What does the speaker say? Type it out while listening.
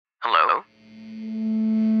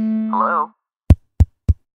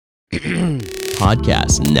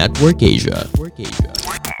Podcast Network Asia.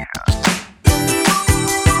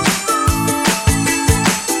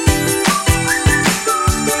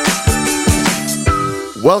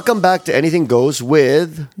 Welcome back to Anything Goes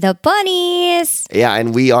with The Bunnies. Yeah,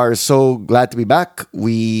 and we are so glad to be back.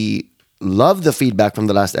 We love the feedback from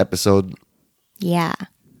the last episode. Yeah.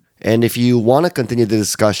 And if you want to continue the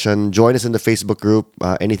discussion, join us in the Facebook group,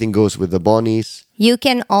 Anything Goes with the Bunnies. You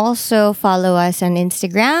can also follow us on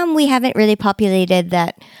Instagram. We haven't really populated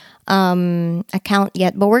that account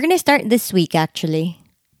yet, but we're going to start this week actually.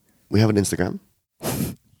 We have an Instagram?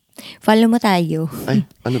 Follow mo tayo. Ay,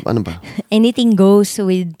 ano ba? Anything Goes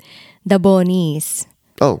with the Bunnies.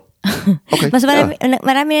 Oh, okay. Mas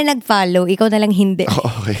marami na nag-follow. Ikaw na lang hindi.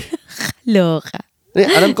 Oh, okay. Loka.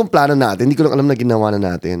 Alam kong plano natin. Hindi ko lang alam na ginawa na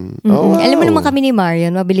natin. Oh, wow. Alam mo naman kami ni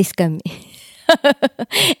Marion. Mabilis kami.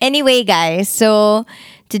 Anyway, guys. So,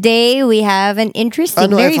 today we have an interesting,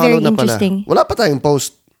 very interesting. Wala pa tayong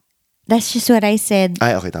post. That's just what I said.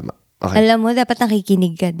 Ay, okay, tama. Okay. Alam mo, dapat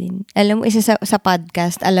nakikinig ka din. Alam mo, isa sa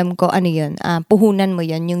podcast, alam ko, ano yun, puhunan mo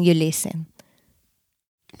yun, yung you listen.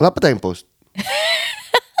 Wala pa tayong post.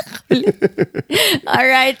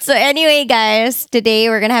 Alright, so anyway, guys, today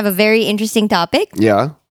we're gonna have a very interesting topic.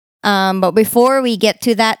 Yeah. But before we get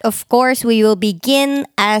to that, of course, we will begin,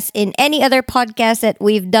 as in any other podcast that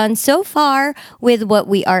we've done so far, with what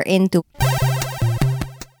we are into.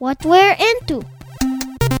 What we're into.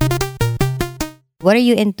 What are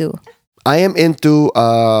you into? I am into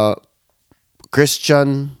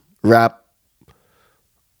Christian rap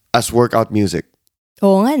as workout music.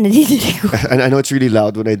 Oo nga, nadidinig ko. And I know it's really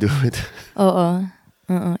loud when I do it. Oo.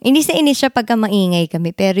 Inis na inis siya pagka maingay kami,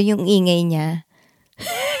 pero yung ingay niya...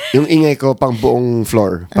 Yung ingay ko pang buong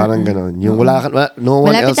floor. Parang ganon. Yung no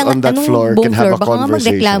one else on that floor can have a baka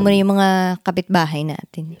conversation. Baka nga magreklamo na yung mga kapitbahay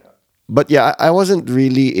natin. But yeah, I wasn't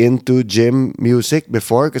really into gym music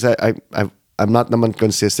before because I'm not naman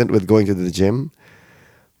consistent with going to the gym.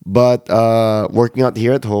 But working out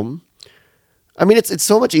here at home, I mean, it's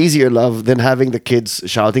so much easier, love, than having the kids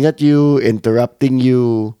shouting at you, interrupting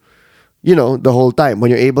you, the whole time. When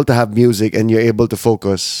you're able to have music and you're able to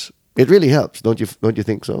focus, it really helps. Don't you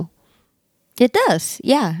think so? It does,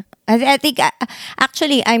 yeah. I think,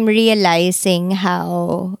 actually, I'm realizing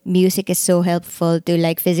how music is so helpful to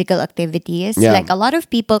like physical activities. Yeah. Like a lot of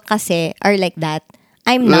people kasi are like that.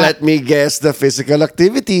 I'm not. Let me guess the physical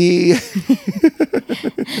activity.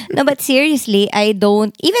 No, but seriously, I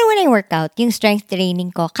don't, even when I work out, yung strength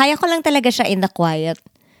training ko, kaya ko lang talaga siya in the quiet.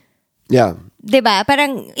 Yeah. Diba?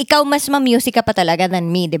 Parang ikaw mas ma-music ka pa talaga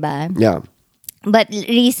than me, diba? Yeah. But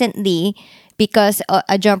recently, because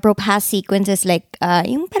a jump rope has sequences like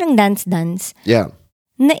yung parang dance. Yeah.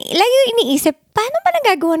 Lagi yung iniisip, paano ba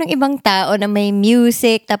nagagawa ng ibang tao na may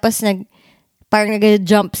music tapos parang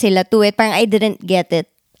nag-jump sila to it. Parang I didn't get it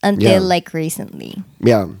until like recently.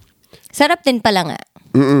 Yeah. Sarap din pala nga.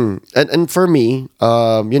 And for me,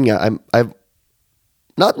 yun nga, I'm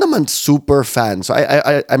not naman super fan. So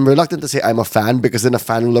I'm reluctant to say I'm a fan because then a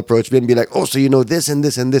fan will approach me and be like, oh, so you know this and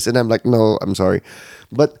this and this. And I'm like, no, I'm sorry.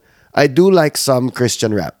 But I do like some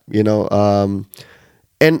Christian rap, and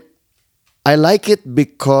I like it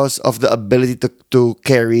because of the ability to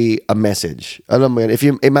carry a message. Alam mo yan, if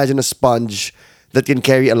you imagine a sponge that can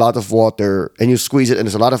carry a lot of water and you squeeze it and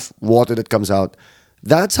there's a lot of water that comes out,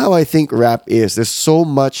 that's how I think rap is. There's so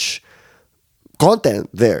much content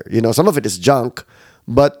there. Some of it is junk,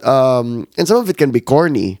 but and some of it can be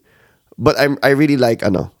corny. But I really like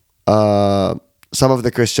some of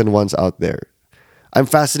the Christian ones out there. I'm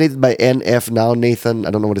fascinated by NF now, Nathan.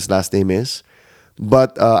 I don't know what his last name is.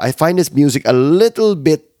 But I find his music a little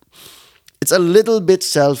bit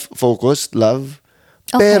self-focused, love.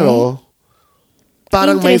 Okay. Pero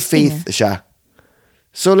parang may faith siya.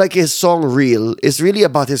 So like his song Real is really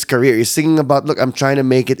about his career. He's singing about, look, I'm trying to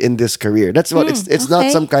make it in this career. That's what it's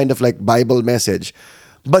not some kind of like Bible message.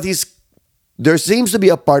 But there seems to be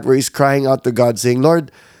a part where he's crying out to God saying,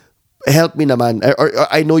 Lord, help me naman. Or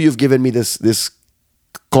I know you've given me this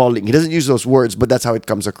calling. He doesn't use those words, but that's how it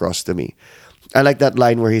comes across to me. I like that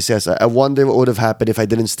line where he says, I wonder what would have happened if I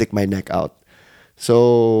didn't stick my neck out.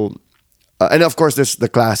 So, and of course, there's the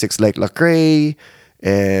classics like Lecrae,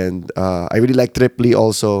 and I really like Triply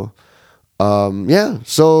also.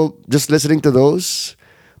 So just listening to those.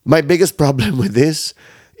 My biggest problem with this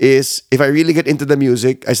is if I really get into the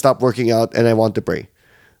music, I stop working out and I want to pray.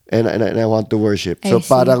 And I want to worship. So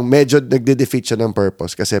parang medyo nagde-defeat siya ng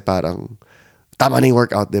purpose kasi parang tama na yung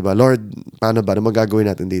workout, diba? Lord, paano ba? Ano magagawin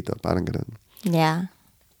natin dito? Parang ganun. Yeah.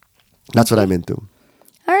 That's what I'm into.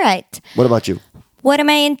 All right. What about you? What am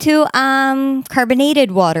I into?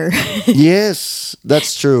 Carbonated water. Yes,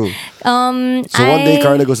 that's true. So one day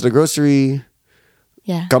Carla goes to the grocery,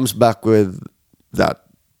 Yeah. comes back with that.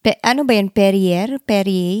 Ano ba yun? Perrier?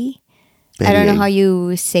 Perrier? I don't know how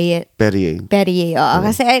you say it. Perrier. Perrier. Oo.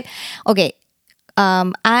 Kasi, okay.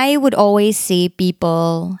 I would always see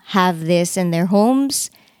people have this in their homes.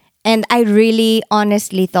 And I really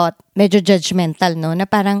honestly thought, medyo judgmental, no? Na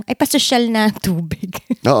parang, ay, pasosyal na tubig.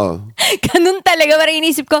 Oo. Ganun talaga. Parang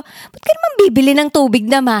inisip ko, ba't ka naman bibili ng tubig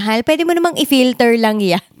na mahal? Pwede mo namang i-filter lang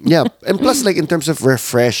yan. Yeah. And plus, like, in terms of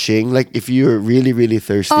refreshing, like, if you're really, really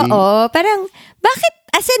thirsty. Oo. Parang, bakit?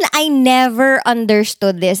 As in, I never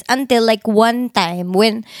understood this until like one time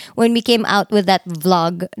when we came out with that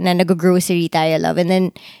vlog na nag-grocery tayo, love. And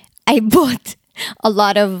then, I bought a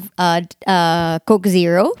lot of Coke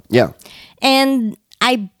Zero. Yeah. And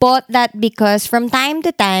I bought that because from time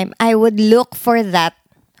to time, I would look for that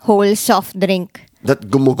whole soft drink.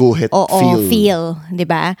 That gumuguhit feel.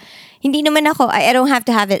 Diba? Hindi naman ako, I don't have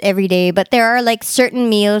to have it every day, but there are like certain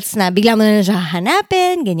meals na bigla mo na siya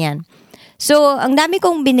hanapin, ganyan. So, ang dami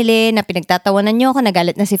kong binili na pinagtatawanan nyo ako,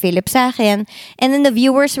 nagalit na si Philip sa akin. And then the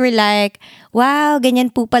viewers were like, wow, ganyan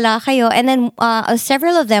po pala kayo. And then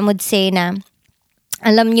several of them would say na,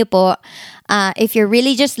 alam nyo po, if you're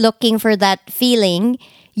really just looking for that feeling,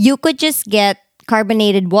 you could just get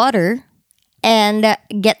carbonated water and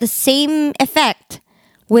get the same effect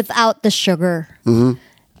without the sugar. Mm-hmm.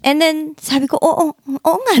 And then, sabi ko, oo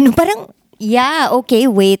nga, no, parang, yeah, okay,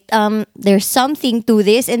 wait, there's something to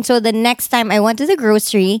this. And so the next time I went to the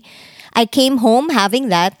grocery, I came home having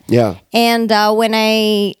that. Yeah. And when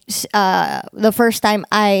the first time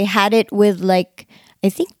I had it with like, I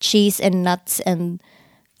think cheese and nuts and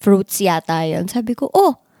fruits yata yun. Sabi ko,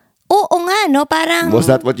 oo nga, no? Parang... Was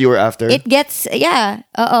that what you were after? It gets, yeah.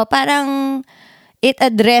 Parang... It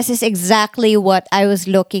addresses exactly what I was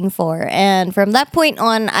looking for. And from that point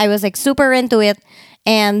on, I was like super into it.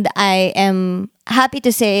 And I am happy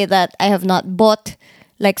to say that I have not bought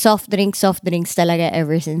like soft drinks talaga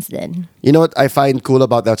ever since then. You know what I find cool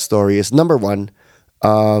about that story is, number one,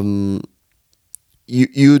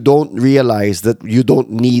 you don't realize that you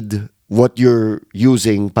don't need what you're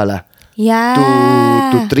using pala.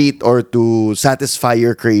 Yeah. To treat or to satisfy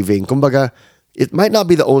your craving. Kumbaga, it might not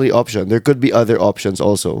be the only option. There could be other options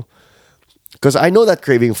also. Because I know that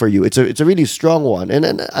craving for you. It's a really strong one.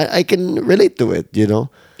 And I can relate to it, you know?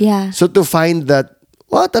 Yeah. So to find that,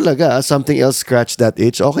 talaga, something else scratched that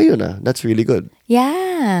itch, okay yun na. That's really good.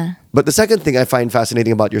 Yeah. But the second thing I find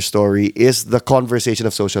fascinating about your story is the conversation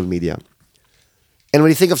of social media. And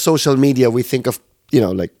when you think of social media, we think of,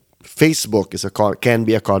 like Facebook can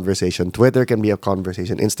be a conversation. Twitter can be a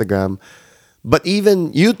conversation. Instagram. But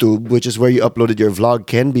even YouTube, which is where you uploaded your vlog,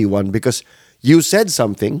 can be one because you said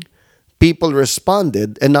something, people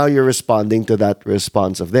responded, and now you're responding to that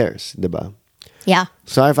response of theirs, diba? Yeah.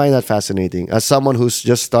 So I find that fascinating. As someone who's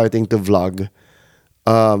just starting to vlog,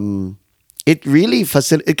 it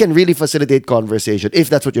can really facilitate conversation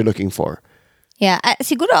if that's what you're looking for. Yeah.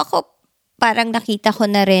 Siguro ako, parang nakita ko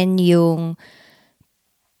na rin yung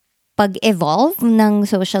pag-evolve ng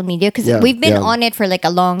social media because we've been on it for like a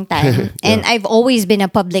long time. And I've always been a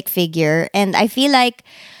public figure. And I feel like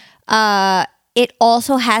it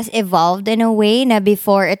also has evolved in a way na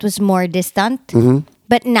before it was more distant. Mm-hmm.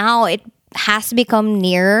 But now it has become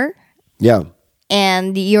nearer. Yeah.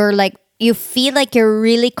 And you're like, you feel like you're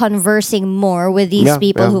really conversing more with these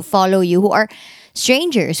people who follow you, who are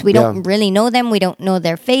strangers. We don't really know them. We don't know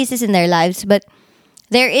their faces and their lives. But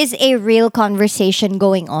there is a real conversation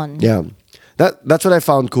going on. Yeah. That's what I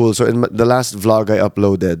found cool. So in the last vlog I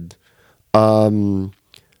uploaded,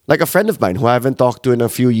 like a friend of mine who I haven't talked to in a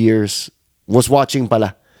few years was watching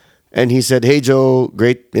pala. And he said, hey Joe,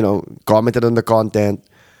 great, commented on the content.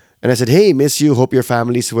 And I said, hey, miss you, hope your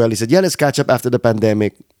family's well. He said, yeah, let's catch up after the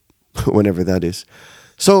pandemic, whenever that is.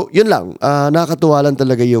 So, yun lang. Nakakatuwa lang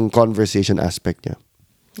talaga yung conversation aspect niya.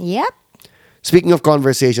 Yep. Speaking of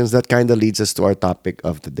conversations, that kind of leads us to our topic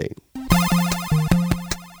of the day.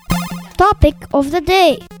 Topic of the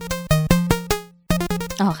day.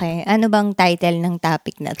 Okay. Ano bang title ng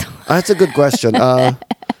topic na to? That's a good question.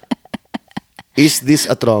 Is this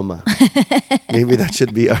a trauma? Maybe that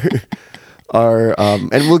should be our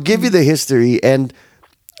and we'll give you the history. And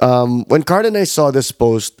when Carl and I saw this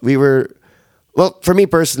post, for me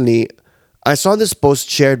personally, I saw this post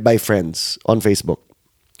shared by friends on Facebook.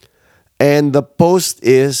 And the post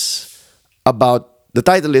is the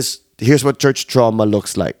title is, here's what church trauma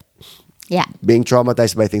looks like. Yeah. Being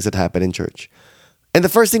traumatized by things that happen in church. And the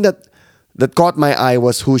first thing that caught my eye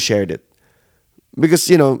was who shared it. because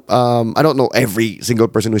I don't know every single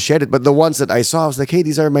person who shared it, but the ones that I saw, I was like, hey,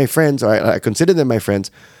 these are my friends, or I consider them my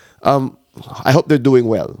friends. I hope they're doing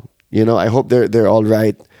well. I hope they're all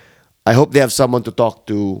right. I hope they have someone to talk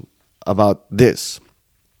to about this.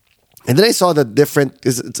 And then I saw that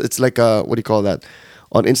it's like a, what do you call that?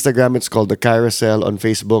 On Instagram, it's called the carousel. On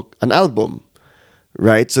Facebook, an album,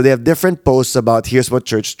 right? So they have different posts about here's what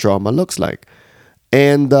church trauma looks like.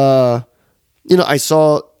 And, I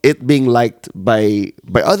saw it being liked by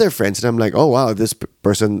other friends. And I'm like, oh, wow, this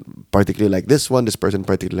person particularly like this one, this person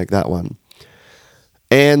particularly like that one.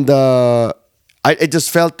 And it just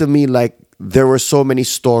felt to me like there were so many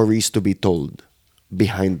stories to be told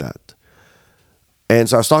behind that. And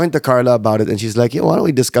so I was talking to Carla about it, and she's like, why don't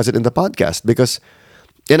we discuss it in the podcast?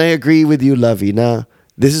 And I agree with you, Lovey, na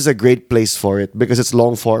this is a great place for it because it's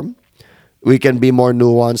long form. We can be more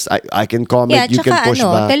nuanced. I can comment, you can push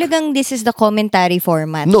back. Talagang this is the commentary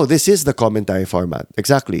format. No, this is the commentary format.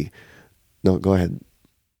 Exactly. No, go ahead.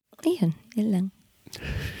 Ayun, yun lang.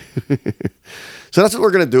 So that's what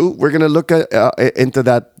we're gonna do. We're gonna look into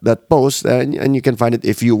that post, and you can find it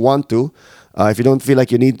if you want to. If you don't feel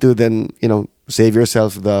like you need to, then save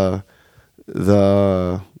yourself the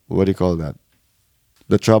what do you call that?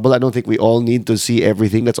 The trouble. I don't think we all need to see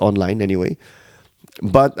everything that's online anyway.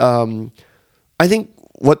 But I think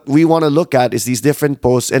what we want to look at is these different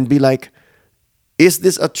posts and be like, is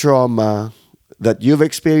this a trauma that you've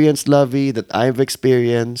experienced, Lovey, that I've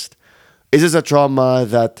experienced? Is this a trauma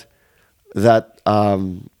that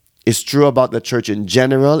is true about the church in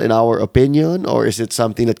general, in our opinion, or is it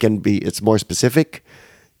something that it's more specific?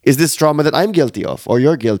 Is this trauma that I'm guilty of, or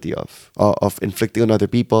you're guilty of inflicting on other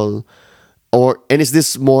people, and is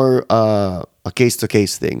this more a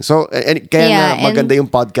case-to-case thing? So, and kaya maganda yung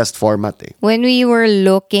podcast format eh. When we were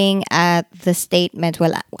looking at the statement,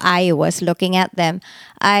 I was looking at them,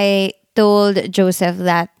 I told Joseph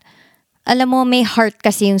that, alam mo, may heart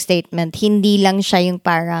kasi yung statement. Hindi lang siya yung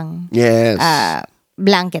parang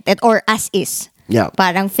blanket or as is. Yeah.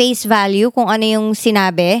 Parang face value, kung ano yung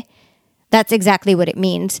sinabi, that's exactly what it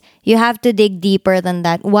means. You have to dig deeper than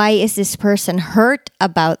that. Why is this person hurt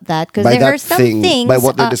about that? Because there are some things by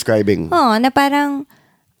what they're describing. Na parang,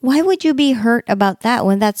 why would you be hurt about that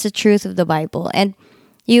when that's the truth of the Bible? And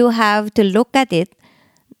you have to look at it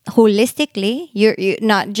holistically. You're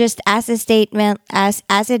not just as a statement as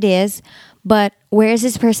it is, but where is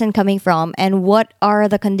this person coming from, and what are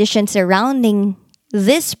the conditions surrounding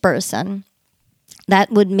this person that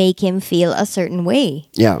would make him feel a certain way?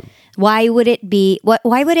 Yeah. Why would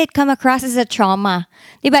it come across as a trauma?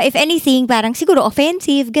 Diba? If anything, parang siguro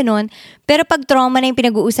offensive, ganon. Pero pag trauma na yung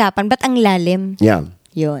pinag-uusapan, ba't ang lalim? Yeah.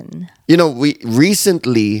 Yun. We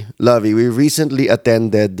recently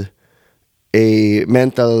attended a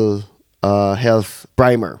mental health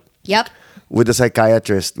primer. Yep. With a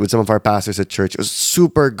psychiatrist, with some of our pastors at church. It was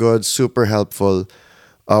super good, super helpful.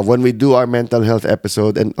 When we do our mental health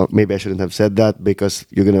episode, and maybe I shouldn't have said that because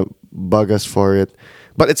you're going to bug us for it.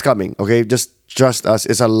 But it's coming, okay? Just trust us.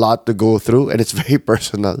 It's a lot to go through, and it's very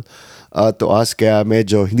personal to us. Kaya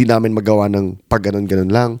medyo hindi namin magawa ng pag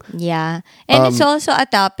ganun lang. Yeah. And it's also a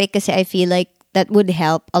topic kasi I feel like that would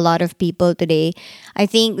help a lot of people today. I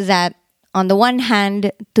think that on the one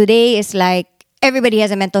hand, today is like everybody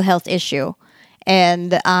has a mental health issue.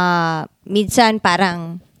 And minsan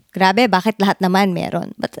parang, grabe, bakit lahat naman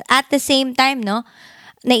meron? But at the same time, no,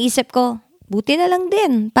 naisip ko, buti na lang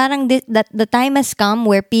din. Parang that the time has come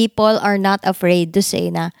where people are not afraid to say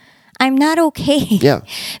na, I'm not okay. Yeah.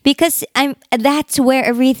 Because that's where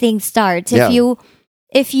everything starts. Yeah.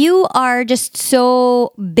 If you are just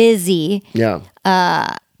so busy,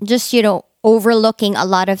 just, overlooking a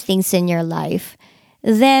lot of things in your life,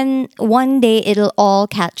 then one day it'll all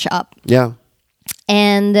catch up. Yeah.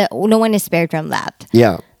 And no one is spared from that.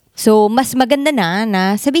 Yeah. So, mas maganda na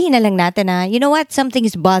sabihin na lang natin na, you know what, something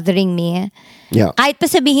is bothering me. Yeah. Kahit pa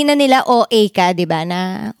sabihin na nila, OA ka, di ba,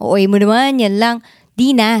 na OA mo naman, yan lang.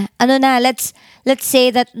 Di na. Let's say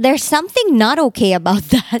that there's something not okay about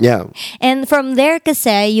that. Yeah. And from there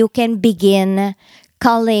kasi, you can begin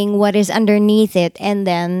culling what is underneath it. And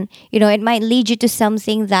then, it might lead you to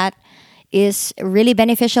something that is really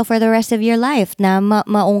beneficial for the rest of your life, na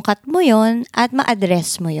maungkat mo yon at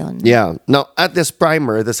ma-address mo yon. Yeah. Now, at this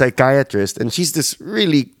primer, the psychiatrist, and she's this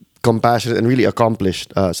really compassionate and really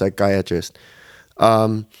accomplished psychiatrist,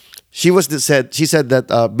 she said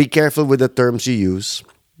that be careful with the terms you use.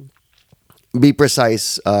 Be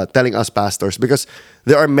precise telling us pastors, because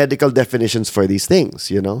there are medical definitions for these things,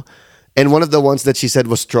 And one of the ones that she said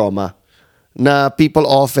was trauma. Na people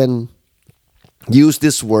often use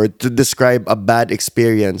this word to describe a bad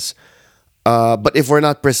experience But if we're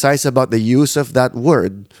not precise about the use of that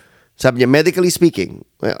word, sabi niya, medically speaking,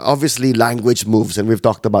 obviously language moves, and we've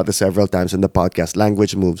talked about this several times in the podcast,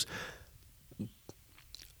 language moves.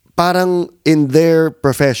 Parang in their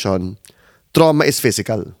profession, trauma is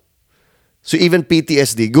physical. So even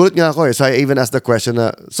PTSD, gulat nga ako eh. So I even asked the question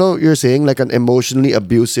so you're saying like an emotionally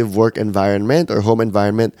abusive work environment or home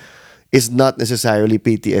environment is not necessarily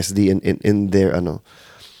PTSD in their ano.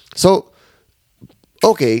 So,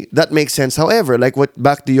 okay, that makes sense. However, like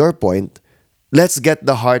back to your point, let's get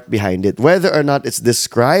the heart behind it. Whether or not it's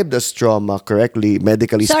described as trauma correctly,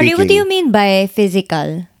 medically Sorry, speaking. what do you mean by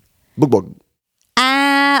physical? Bugbog.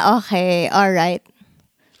 Ah, okay. All right.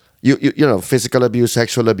 You know, physical abuse,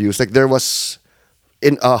 sexual abuse. Like there was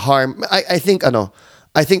in a harm. I think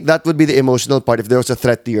that would be the emotional part if there was a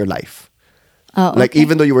threat to your life. Oh, Like okay.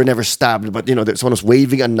 even though you were never stabbed, but someone was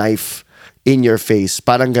waving a knife in your face,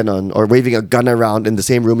 parang ganon, or waving a gun around in the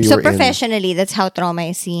same room you So were in. professionally, that's how trauma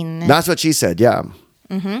is seen. That's what she said. Yeah.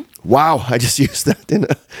 Wow, I just used that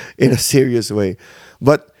in a serious way.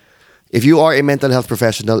 But if you are a mental health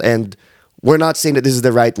professional, and we're not saying that this is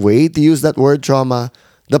the right way to use that word trauma.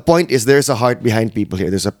 The point is there's a heart behind people here.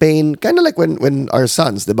 There's a pain, kind of like when our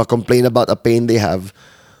sons, diba, complain about a pain they have.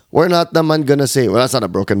 We're not naman gonna say, well, that's not a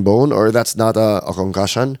broken bone or that's not a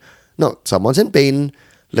concussion. No, someone's in pain.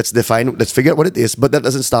 Let's figure out what it is, but that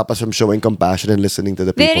doesn't stop us from showing compassion and listening to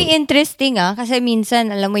the people. Very interesting kasi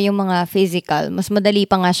minsan, alam mo yung mga physical, mas madali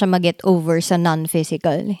pa nga siya mag-get over sa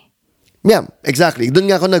non-physical. Yeah, exactly. Doon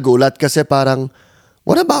nga ako nagulat kasi parang,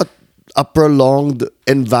 what about a prolonged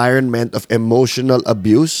environment of emotional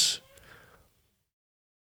abuse?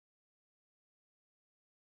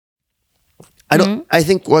 I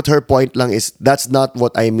think what her point lang is that's not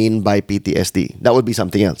what I mean by PTSD. That would be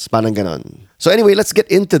something else. Parang ganon. So anyway, let's get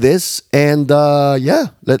into this and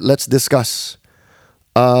let's discuss.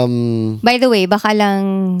 By the way, baka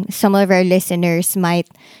lang some of our listeners might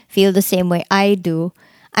feel the same way I do.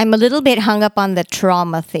 I'm a little bit hung up on the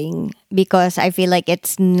trauma thing because I feel like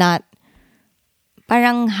it's not.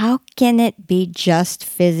 Parang, how can it be just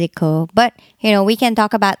physical? But, we can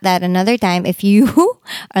talk about that another time if you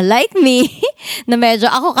are like me. Na medyo,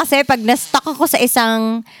 ako kasi pag na-stuck ako sa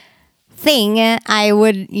isang thing, I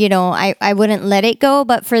would, I wouldn't let it go.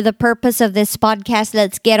 But for the purpose of this podcast,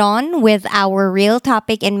 let's get on with our real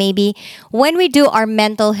topic. And maybe when we do our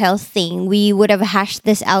mental health thing, we would have hashed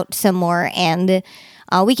this out some more and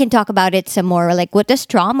we can talk about it some more. Like, what does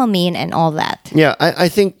trauma mean and all that? Yeah, I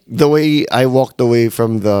think the way I walked away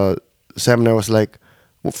from the seminar was like,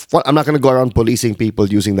 I'm not going to go around policing people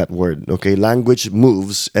using that word. Okay, language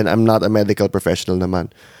moves, and I'm not a medical professional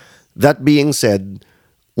naman. That being said,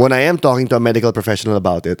 when I am talking to a medical professional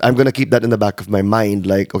about it, I'm going to keep that in the back of my mind.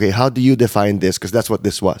 Like, okay, how do you define this? Because that's what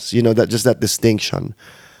this was. That distinction.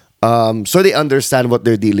 So they understand what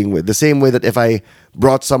they're dealing with. The same way that if I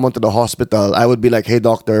brought someone to the hospital, I would be like, hey,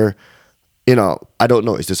 doctor, I don't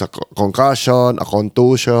know, is this a concussion, a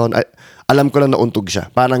contusion? Alam ko lang na untog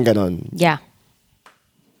siya. Parang ganon. Yeah.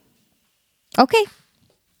 Okay.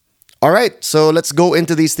 All right, so let's go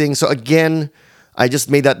into these things. So again, I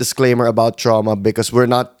just made that disclaimer about trauma because we're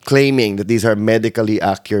not claiming that these are medically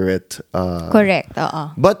accurate. Correct.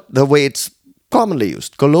 But the way it's commonly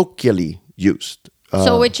used, colloquially used.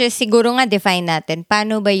 So which is siguro nga define natin.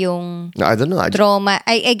 Paano ba yung I don't know. trauma?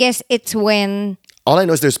 I guess it's when All I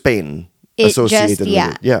know is there's pain it associated just, with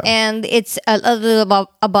it. Yeah. And it's a little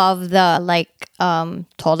above the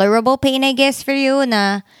tolerable pain, I guess, for you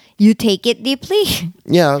na you take it deeply.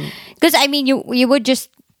 Yeah. Because I mean, you would just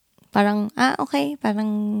parang, okay,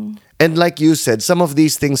 parang... And like you said, some of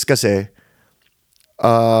these things kasi,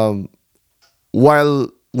 while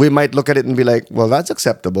we might look at it and be like, well, that's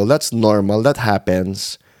acceptable, that's normal, that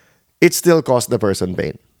happens, it still caused the person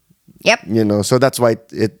pain. Yep. So that's why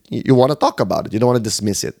you want to talk about it. You don't want to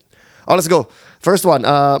dismiss it. Oh, let's go. First one,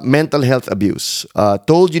 mental health abuse.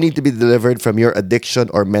 Told you need to be delivered from your addiction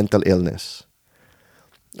or mental illness.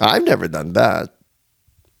 I've never done that.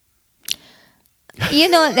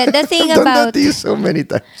 The thing I've done about... that to you so many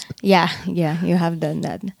times. Yeah, you have done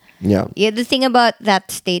that. Yeah. Yeah, the thing about that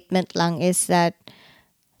statement lang is that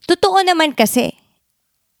totoo naman kasi.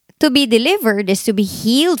 To be delivered is to be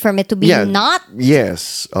healed from it, to be not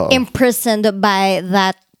imprisoned by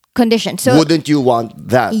that condition. So wouldn't you want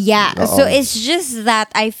that? Yeah. So it's just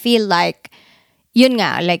that I feel like, yun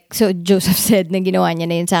nga, like, so Joseph said na ginawa niya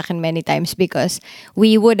na yun sa akin many times because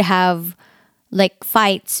we would have like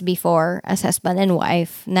fights before as husband and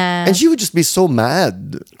wife na... And she would just be so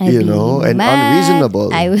mad, I'd be and mad.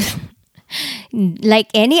 unreasonable. I was... like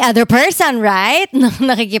any other person, right?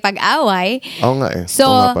 Nakikipag-away. Oo nga eh. So,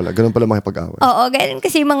 Oo nga pala. Ganun pala makipag-away. Oo, ganun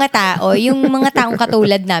kasi yung mga tao. Yung mga taong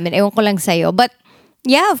katulad namin, ewan ko lang sa'yo. But,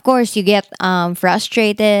 yeah, of course, you get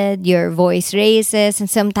frustrated, your voice raises, and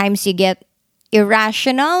sometimes you get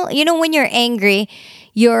irrational. You know, when you're angry,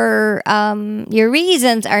 your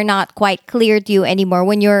reasons are not quite clear to you anymore.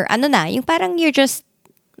 When you're, yung parang you're just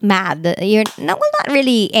mad. You're not, well, not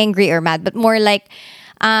really angry or mad, but more like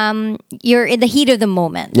you're in the heat of the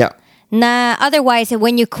moment. Yeah. Na otherwise,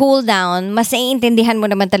 when you cool down, mas naiintindihan mo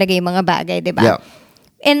naman talaga yung mga bagay, di ba? Yeah.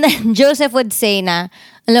 And then Joseph would say na,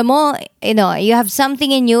 alam mo, you have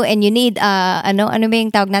something in you and you need, ano ba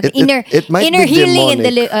yung tawag natin? It might inner be healing.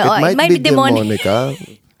 demonic. It might be demonic.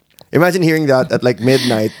 Imagine hearing that at like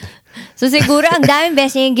midnight. So siguro ang daming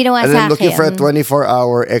beses niya yung ginawa And sa then looking for a akin.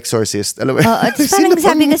 24-hour exorcist. Alam mo? At parang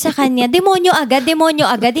sabi ko sa kanya, demonyo agad.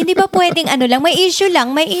 Hindi ba pwedeng lang, may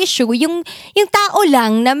issue. Yung tao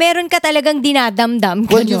lang na meron ka talagang dinadamdam.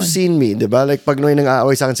 Well, Ganun. you've seen me, di ba? Like, pag may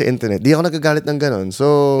nang-aaway sa akin sa internet, di ako nagagalit ng ganon.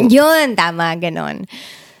 So, Yun, tama, ganon.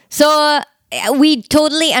 So, we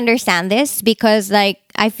totally understand this because like,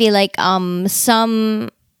 I feel like some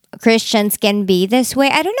Christians can be this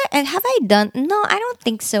way. I don't know. Have I done? No, I don't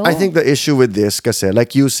think so. I think the issue with this, kasi,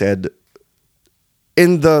 like you said,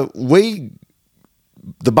 in the way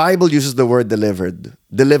the Bible uses the word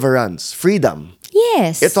deliverance, freedom.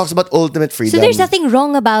 Yes. It talks about ultimate freedom. So there's nothing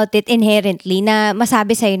wrong about it inherently na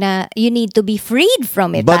masabi sa'yo na you need to be freed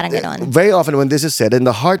from it. But parang ganon. very often when this is said, and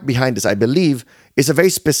the heart behind this, I believe, is a very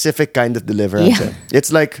specific kind of deliverance. Yeah.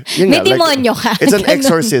 It's like, May demonyo ka. It's an Ganon.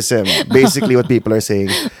 exorcism, basically what people are saying.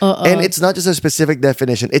 And it's not just a specific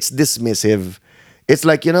definition, it's dismissive. It's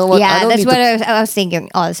like, you know what? Yeah, I don't that's need what to... I was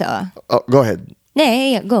thinking also. Oh, go ahead.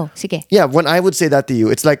 Yeah, go. Sige. Yeah, when I would say that to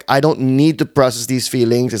you, it's like I don't need to process these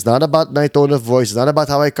feelings. It's not about my tone of voice. It's not about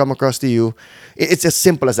how I come across to you. It's as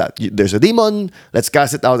simple as that. There's a demon. Let's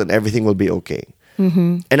cast it out and everything will be okay.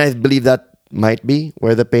 Mm-hmm. And I believe that might be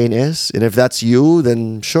where the pain is. And if that's you,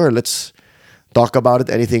 then sure, let's talk about it.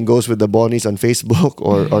 Anything goes with the Bonnies on Facebook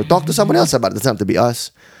or talk to someone else about it. It doesn't have to be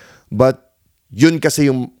us. But yun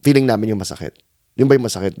kasi yung feeling namin yung masakit. Yun ba yung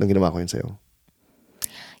masakit nang ginawa ko yun sa'yo?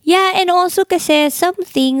 Yeah, and also kasi some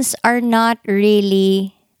things are not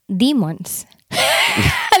really demons.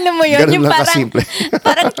 Alam mo yun? Ganun Yung lang parang, kasimple.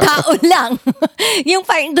 parang tao lang. Yung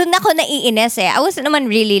parang, doon ako naiinis eh. I wasn't naman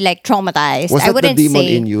really like traumatized. Was I that the wouldn't demon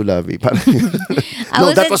say, in you, Lovey? Parang, I no,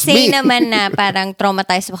 wouldn't that was say me. naman na parang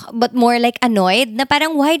traumatized, but more like annoyed na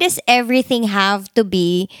parang why does everything have to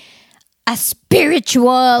be a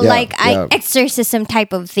spiritual, exorcism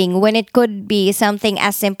type of thing when it could be something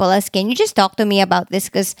as simple as, can you just talk to me about this?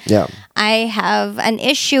 Because I have an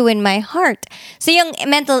issue in my heart. So yung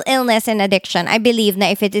mental illness and addiction, I believe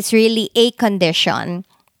na if it is really a condition,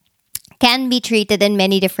 can be treated in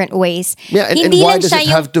many different ways. Yeah, and why does it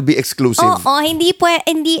have to be exclusive? Hindi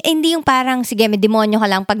yung parang, sige, may demonyo ka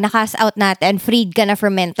lang, pag nakas out natin, freed ka na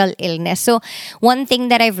from mental illness. So, one thing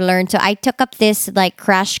that I've learned, so I took up this like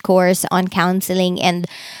crash course on counseling, and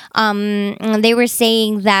they were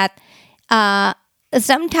saying that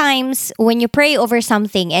sometimes when you pray over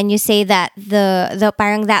something and you say that the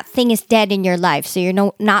parang that thing is dead in your life, so you're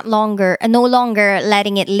no longer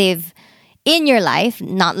letting it live in your life,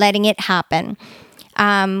 not letting it happen.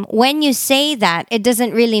 When you say that, it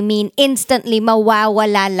doesn't really mean instantly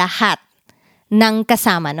mawawala lahat ng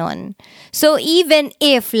kasama nun. So even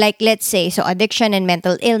if, like let's say, so addiction and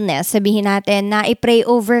mental illness, sabihin natin na i-pray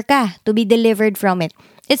over ka to be delivered from it.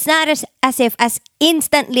 It's not as if as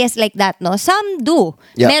instantly as like that, no? Some do.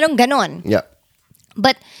 Yeah. Merong ganon. Yeah.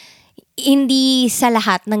 But hindi sa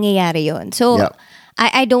lahat nangyayari yun. So, Yeah.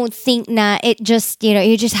 I don't think na it just,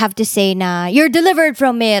 you just have to say na you're delivered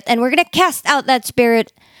from it and we're gonna cast out that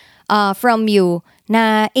spirit from you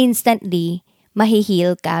na instantly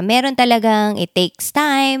mahihil ka. Meron talagang, it takes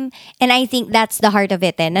time, and I think that's the heart of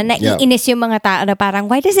it. Na naiinis yung mga tao na parang,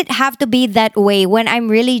 why does it have to be that way when I'm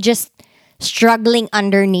really just struggling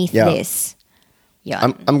underneath this? Yeah.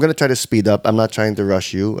 I'm going to try to speed up. I'm not trying to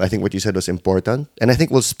rush you. I think what you said was important. And I think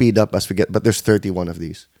we'll speed up as we get, but there's 31 of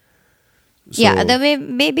these. So,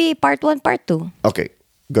 maybe part 1, part 2. Okay,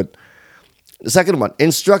 good. The second one,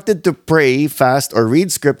 instructed to pray, fast, or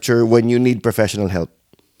read scripture when you need professional help.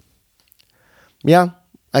 Yeah,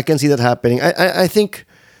 I can see that happening. I think,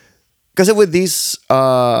 because with these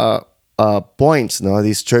points,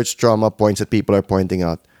 these church trauma points that people are pointing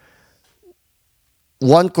out,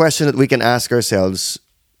 one question that we can ask ourselves,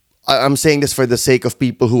 I'm saying this for the sake of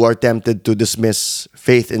people who are tempted to dismiss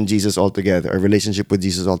faith in Jesus altogether, or relationship with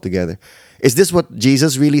Jesus altogether. Is this what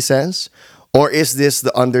Jesus really says? Or is this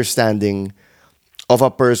the understanding of a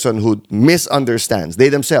person who misunderstands. They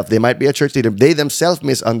might be a church leader, they themselves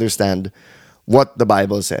misunderstand what the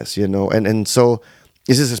Bible says, and so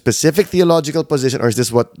is this a specific theological position, or is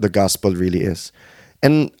this what the gospel really is?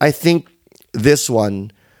 And I think this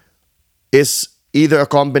one is either a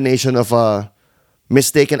combination of a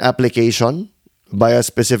mistaken application by a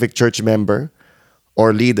specific church member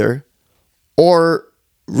or leader, or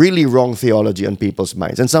really wrong theology on people's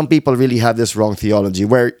minds. And some people really have this wrong theology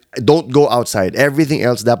where don't go outside. Everything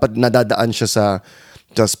else dapat nadadaan siya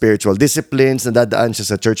sa spiritual disciplines, nadadaan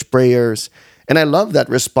siya sa church prayers. And I love that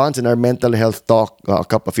response in our mental health talk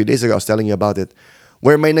a few days ago. I was telling you about it.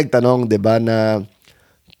 Where may nagtanong, di ba, na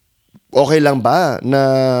okay lang ba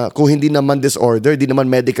na kung hindi naman disorder, di naman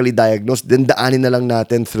medically diagnosed, then daanin na lang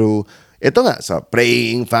natin through, ito nga, sa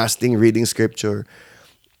praying, fasting, reading scripture.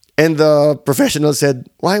 And the professional said,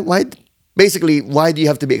 why do you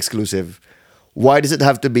have to be exclusive? Why does it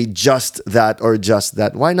have to be just that or just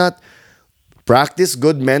that? Why not practice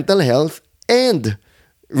good mental health and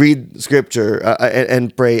read scripture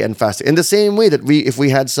and pray and fast? In the same way that if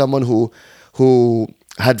we had someone who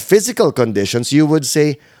had physical conditions, you would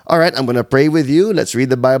say, all right, I'm going to pray with you. Let's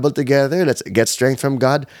read the Bible together. Let's get strength from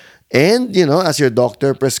God. And, as your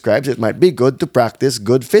doctor prescribes, it might be good to practice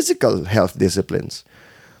good physical health disciplines.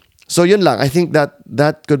 So yun lang. I think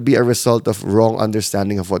that could be a result of wrong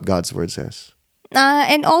understanding of what God's word says.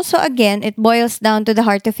 And also, again, it boils down to the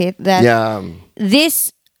heart of it that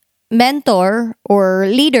this mentor or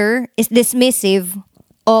leader is dismissive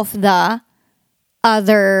of the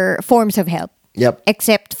other forms of help. Yep.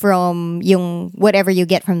 Except from yung whatever you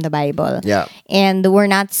get from the Bible. Yeah. And we're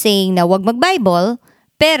not saying na wag mag-Bible,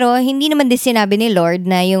 pero hindi naman din sinabi ni Lord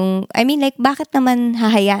na bakit naman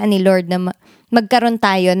hahayaan ni Lord na magkaroon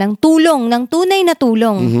tayo ng tulong, ng tunay na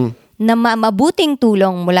tulong, na mabuting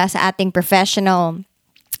tulong mula sa ating professional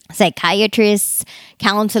psychiatrists,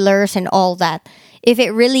 counselors, and all that, if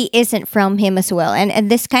it really isn't from Him as well. And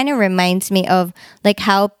this kind of reminds me of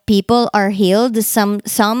how people are healed. Some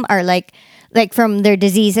are like from their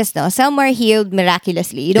diseases, no? Some are healed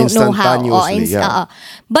miraculously. You don't know how. Yeah.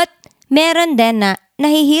 But meron din na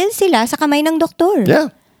nahi-heal sila sa kamay ng doktor. Yeah.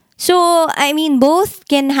 So, both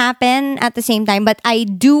can happen at the same time. But I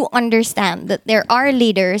do understand that there are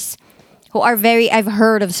leaders who are I've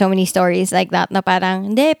heard of so many stories like that na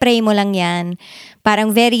parang, hindi, pray mo lang yan.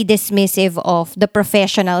 Parang very dismissive of the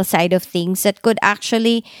professional side of things that could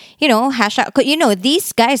actually,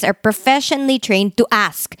 these guys are professionally trained to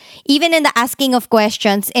ask. Even in the asking of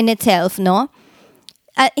questions in itself, no?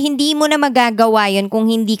 Hindi mo na magagawa yun kung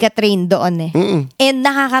hindi ka trained doon eh. And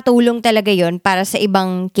nakakatulong talaga yun para sa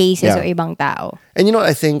ibang cases o ibang tao. And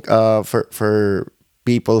I think for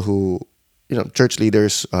people who, church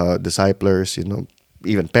leaders, disciplers,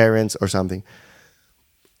 even parents or something,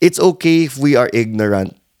 it's okay if we are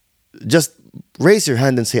ignorant. Just raise your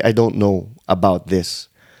hand and say, I don't know about this.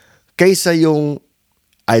 Kaysa yung,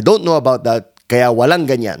 I don't know about that, kaya walang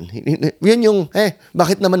ganyan. Yun yung,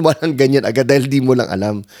 bakit naman walang ganyan agad dahil di mo lang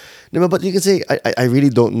alam. Diba? But you can say, I really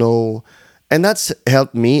don't know. And that's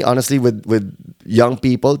helped me, honestly, with young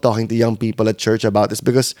people, talking to young people at church about this,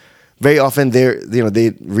 because very often they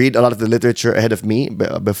read a lot of the literature ahead of me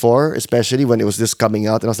before, especially when it was just coming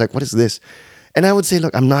out. And I was like, what is this? And I would say,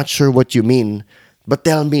 look, I'm not sure what you mean, but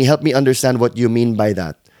help me understand what you mean by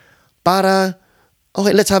that.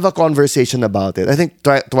 Okay, let's have a conversation about it. I think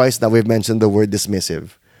twice now we've mentioned the word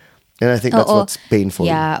dismissive. And I think that's what's painful.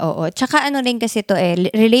 Yeah, oo. Tsaka rin kasi to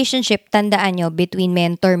relationship, tandaan nyo, between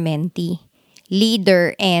mentor-mentee,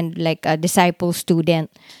 leader, and a disciple-student.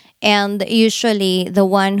 And usually, the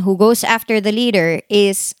one who goes after the leader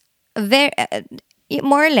is very,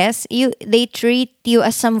 more or less, they treat you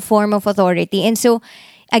as some form of authority. And so,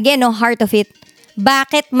 again, heart of it,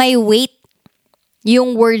 bakit may weight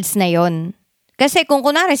yung words na yon? Kasi kung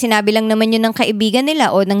kunwari, sinabi lang naman yun ng kaibigan nila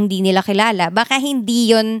o ng hindi nila kilala, baka hindi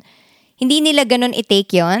nila ganun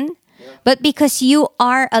i-take yun. But because you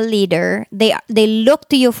are a leader, they look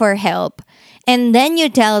to you for help. And then you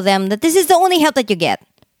tell them that this is the only help that you get.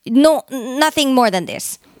 No, nothing more than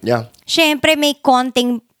this. Yeah. Syempre, may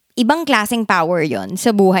konting ibang klaseng power yon sa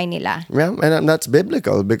buhay nila. Yeah, and that's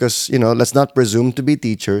biblical because, let's not presume to be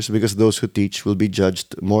teachers because those who teach will be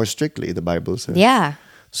judged more strictly, the Bible says. Yeah.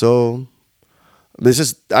 So,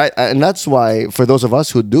 and that's why for those of us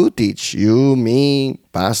who do teach, you, me,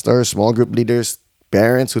 pastors, small group leaders,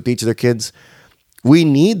 parents who teach their kids, we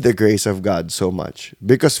need the grace of God so much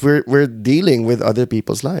because we're dealing with other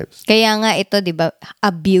people's lives. Kaya nga ito, 'di ba,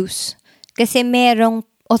 abuse. Kasi merong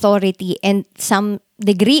authority and some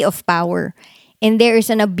degree of power. And there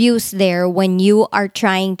is an abuse there when you are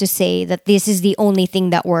trying to say that this is the only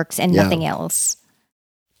thing that works and nothing else.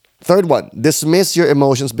 Third one, dismiss your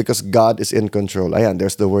emotions because God is in control. Ayan,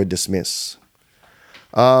 there's the word dismiss.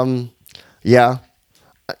 Yeah.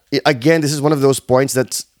 Again, this is one of those points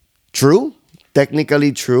that's true,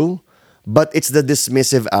 technically true, but it's the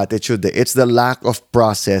dismissive attitude. It's the lack of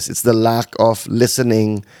process. It's the lack of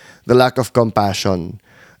listening, the lack of compassion.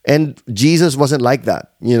 And Jesus wasn't like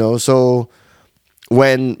that, So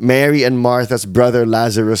when Mary and Martha's brother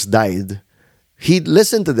Lazarus died, he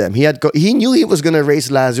listened to them. He knew he was going to raise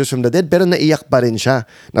Lazarus from the dead, pero naiyak pa rin siya.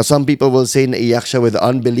 Now, some people will say naiyak siya with the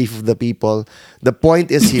unbelief of the people. The point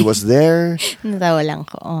is he was there. Natawa lang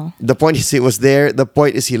ko. Oh. The point is he was there. The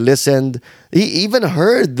point is he listened. He even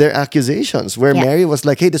heard their accusations where Mary was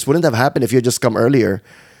like, hey, this wouldn't have happened if you had just come earlier.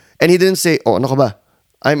 And he didn't say, oh, ano ka ba?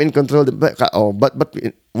 I'm in control. But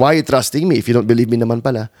why are you trusting me if you don't believe me naman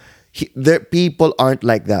pala? People aren't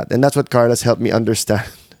like that. And that's what Carla's helped me understand.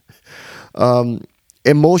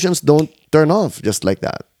 Emotions don't turn off just like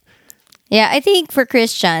that. Yeah, I think for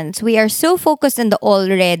Christians, we are so focused on the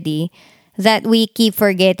already that we keep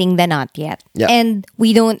forgetting the not yet. Yeah. And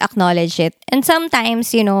we don't acknowledge it. And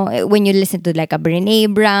sometimes, when you listen to like a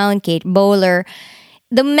Brené Brown, Kate Bowler,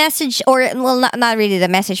 the message, or well, not really the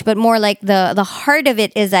message, but more like the heart of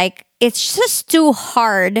it is like, it's just too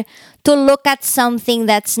hard to look at something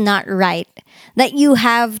that's not right. That you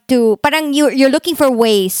have to, parang you're looking for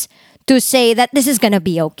ways to say that this is gonna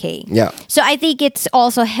be okay. Yeah. So I think it's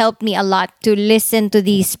also helped me a lot to listen to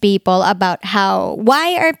these people about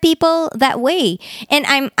why are people that way? And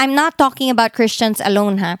I'm not talking about Christians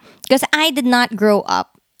alone, because I did not grow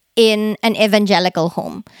up in an evangelical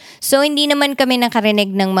home. So hindi naman kami nakarinig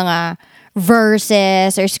ng mga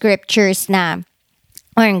verses or scriptures na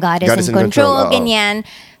God is in control, ganyan.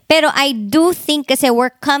 Pero I do think kasi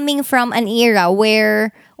we're coming from an era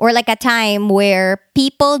where, or like a time where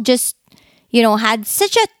people just, had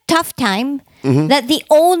such a tough time that the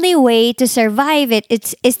only way to survive it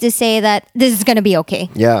is to say that this is going to be okay.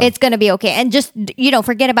 Yeah. It's going to be okay. And just,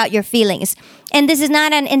 forget about your feelings. And this is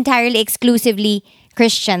not an entirely exclusively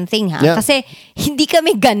Christian thing, Yeah. Kasi hindi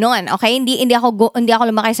kami ganon, okay? Hindi ako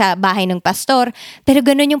lumaki sa bahay ng pastor, pero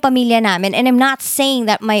ganon yung pamilya namin. And I'm not saying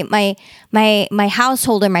that my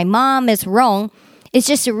household or my mom is wrong. It's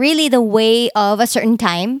just really the way of a certain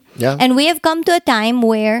time. Yeah. And we have come to a time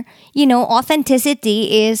where,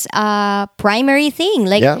 authenticity is a primary thing.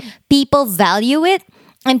 Like, people value it.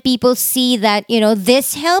 And people see that,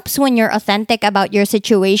 this helps when you're authentic about your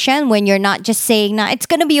situation, when you're not just saying, it's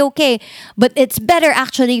going to be okay. But it's better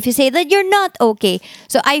actually if you say that you're not okay.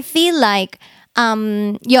 So I feel like,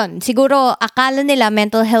 siguro akala nila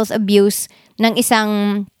mental health abuse ng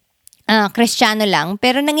isang Kristiyano lang,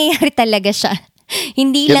 pero nangyayari talaga siya.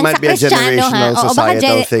 Hindi lang sa Kristiyano, ha? It might be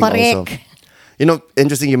a generational societal thing correct. also.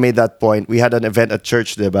 Interesting you made that point. We had an event at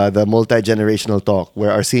church, diba? The multi-generational talk,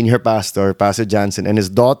 where our senior pastor, Pastor Jansen, and his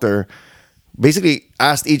daughter basically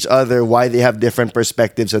asked each other why they have different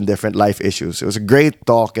perspectives on different life issues. It was a great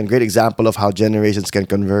talk and great example of how generations can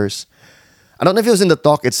converse. I don't know if it was in the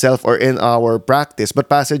talk itself or in our practice, but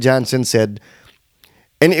Pastor Jansen said,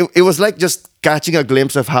 and it was like just catching a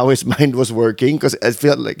glimpse of how his mind was working, because I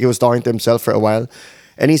felt like he was talking to himself for a while.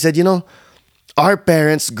 And he said, our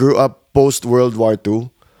parents grew up post-World War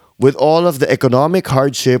II, with all of the economic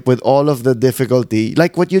hardship, with all of the difficulty,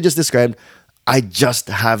 like what you just described, I just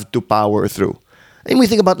have to power through. And we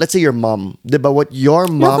think about, let's say, your mom, diba? What your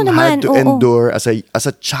mom had to endure as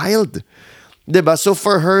a child, diba? So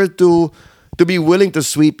for her to be willing to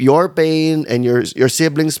sweep your pain and your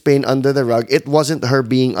siblings' pain under the rug, it wasn't her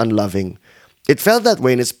being unloving. It felt that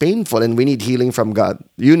way, and it's painful, and we need healing from God.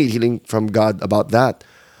 You need healing from God about that.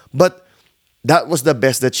 But that was the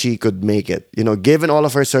best that she could make it. Given all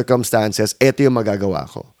of her circumstances, eto yung magagawa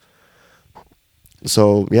ko.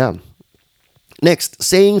 So, yeah. Next,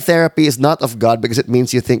 saying therapy is not of God because it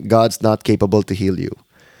means you think God's not capable to heal you.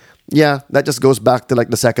 Yeah, that just goes back to like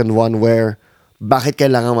the second one where, bakit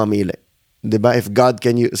kailangan mamili? Diba? If God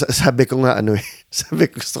can use... Sabi ko nga sabi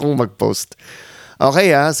ko gusto kong mag-post.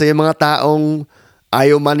 Okay so yung mga taong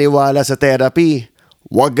ayaw maniwala sa therapy,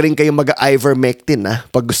 wag rin kayong mag-ivermectin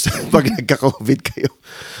pag nagka-COVID kayo.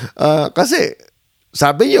 Kasi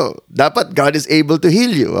sabi nyo, dapat God is able to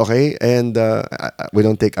heal you, okay? And we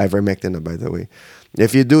don't take ivermectin, by the way.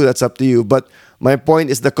 If you do, that's up to you. But my point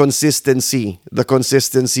is the consistency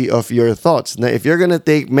of your thoughts. Now, if you're gonna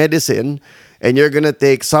take medicine and you're gonna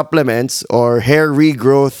take supplements or hair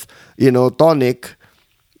regrowth, tonic,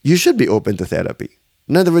 you should be open to therapy.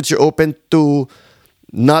 In other words, you're open to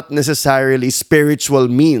not necessarily spiritual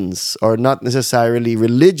means or not necessarily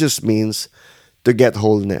religious means to get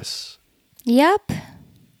wholeness. Yep.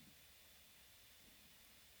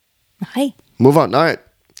 Okay. Move on. All right.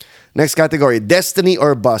 Next category, destiny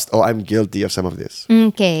or bust. Oh, I'm guilty of some of this.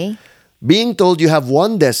 Okay. Being told you have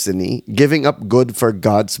one destiny, giving up good for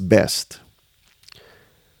God's best.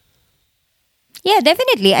 Yeah,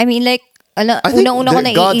 definitely. I mean, like, I think unang-una ko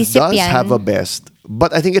that God naiisip does yan. have a best,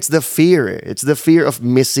 but I think it's the fear. It's the fear of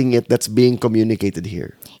missing it that's being communicated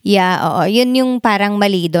here. Yeah, oo. Yun yung parang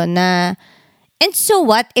mali doon na, and so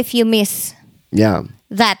what if you miss Yeah.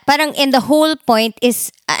 that? Parang in the whole point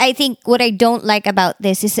is, I think what I don't like about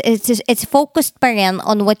this is it's focused pa rin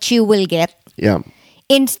on what you will get Yeah.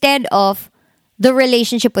 instead of the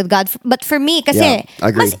relationship with God. But for me, kasi Yeah,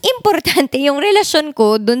 agree. mas importante yung relasyon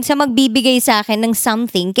ko dun sa magbibigay sa akin ng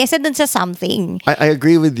something kesa dun sa something. I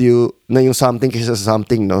agree with you na yung something kaysa sa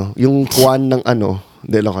something, no? Yung kwan ng ano,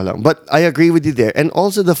 delo ka lang. But I agree with you there. And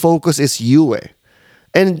also the focus is you eh.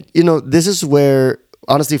 And, you know, this is where,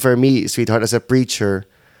 honestly for me, sweetheart, as a preacher,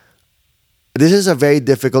 this is a very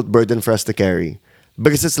difficult burden for us to carry.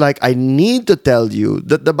 Because it's like, I need to tell you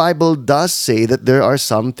that the Bible does say that there are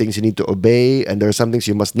some things you need to obey and there are some things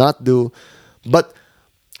you must not do. But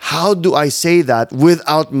how do I say that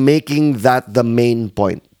without making that the main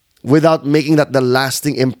point? Without making that the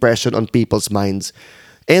lasting impression on people's minds?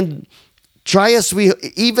 And try as we,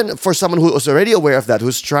 even for someone who is already aware of that,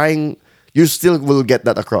 who's trying, you still will get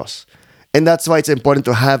that across. And that's why it's important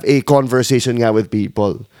to have a conversation nga with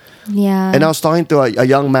people. Yeah. And I was talking to a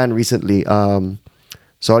young man recently.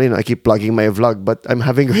 Sorry, no, I keep plugging my vlog, but I'm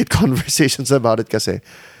having great conversations about it kasi.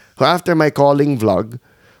 So after my calling vlog,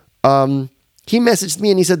 he messaged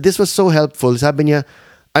me and he said, this was so helpful. Sabi niya,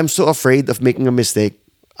 I'm so afraid of making a mistake.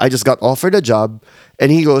 I just got offered a job.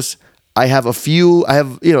 And he goes, I have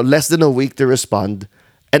less than a week to respond.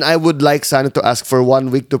 And I would like Sana to ask for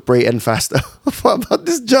 1 week to pray and fast about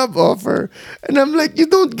this job offer. And I'm like, you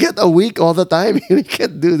don't get a week all the time. You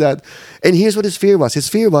can't do that. And here's what his fear was. His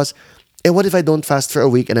fear was, and what if I don't fast for a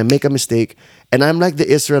week and I make a mistake and I'm like the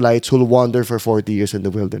Israelites who'll wander for 40 years in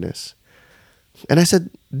the wilderness? And I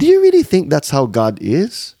said, do you really think that's how God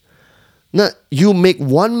is? Na, you make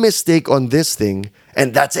one mistake on this thing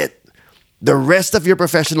and that's it. The rest of your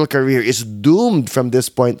professional career is doomed from this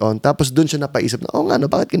point on. Tapos dun siya napaisip na, oh nga no,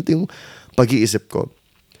 bakit ganito yung pag-iisip ko?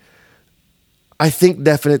 I think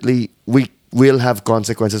definitely we will have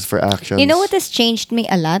consequences for actions. You know what has changed me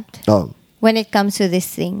a lot? Oh. When it comes to this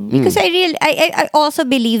thing, because I also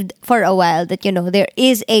believed for a while that, you know, there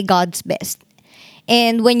is a God's best,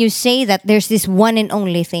 and when you say that there's this one and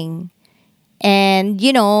only thing, and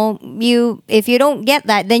you know, if you don't get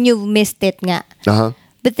that, then you've missed it nga. Uh-huh.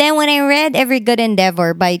 But then when I read Every Good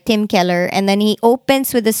Endeavor by Tim Keller, and then he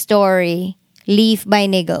opens with the story Leaf by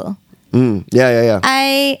Nigel. Yeah.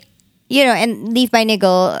 And Leaf by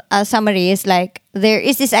Nigel, summary is like, there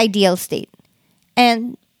is this ideal state,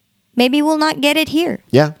 and maybe we'll not get it here.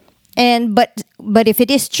 Yeah. And but if it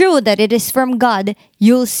is true that it is from God,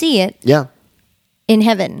 you'll see it Yeah. in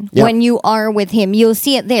heaven. Yeah. When you are with him, you'll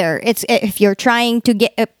see it there. It's if you're trying to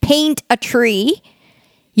paint a tree,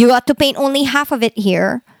 you got to paint only half of it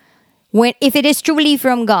here. If it is truly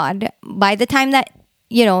from God, by the time that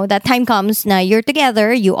that time comes, now you're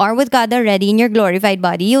together, you are with God already in your glorified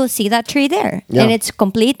body, you'll see that tree there. Yeah. And it's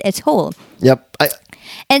complete, it's whole. Yep.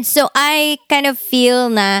 And so I kind of feel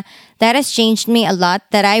that has changed me a lot,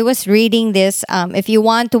 that I was reading this, If You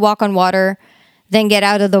Want to Walk on Water, Then Get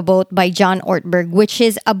Out of the Boat by John Ortberg, which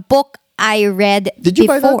is a book I read Did you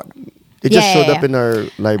before. buy that? It just showed up in our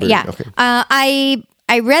library. Yeah. Okay.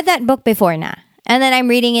 I read that book before na. And then I'm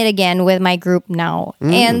reading it again with my group now.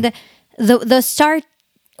 And the start,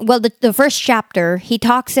 the first chapter, he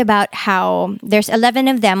talks about how there's 11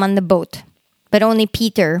 of them on the boat, but only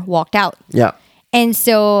Peter walked out. Yeah. And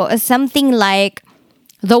so something like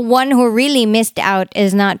the one who really missed out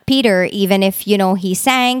is not Peter, even if, he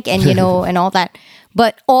sank and, and all that,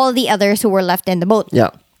 but all the others who were left in the boat. Yeah.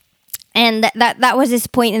 And that was his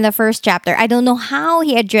point in the first chapter. I don't know how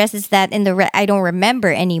he addresses that in I don't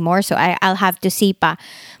remember anymore, so I'll have to see pa.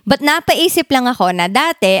 But napaisip lang ako na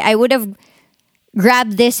dati, I would have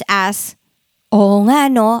grabbed this as, oh nga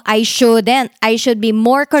no, I should be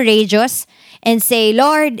more courageous and say,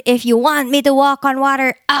 Lord, if you want me to walk on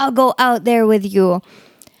water, I'll go out there with you.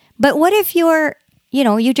 But what if you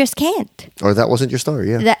just can't? Or that wasn't your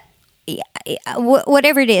story, yeah.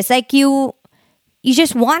 Whatever it is, like you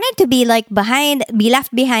just wanted to be be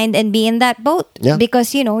left behind and be in that boat. Yeah.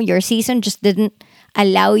 Because, your season just didn't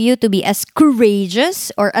allow you to be as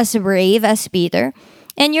courageous or as brave as Peter.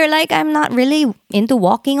 And you're like, I'm not really into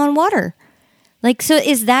walking on water. Like, so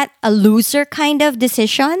is that a loser kind of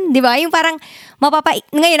decision? Di ba? Yung parang,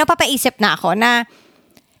 ngayon napapaisip na ako na,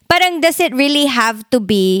 parang does it really have to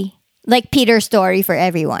be like Peter's story for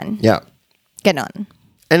everyone? Yeah. Ganon.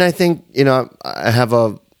 And I think, I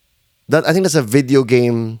think that's a video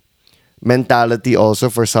game mentality also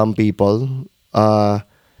for some people.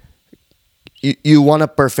 You want to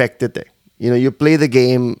perfect it. You play the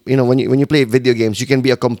game, when you play video games, you can be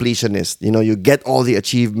a completionist. You get all the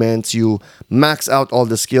achievements, you max out all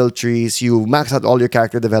the skill trees, you max out all your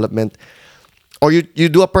character development. Or you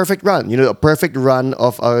do a perfect run, a perfect run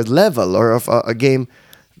of a level or of a game.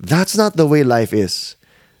 That's not the way life is.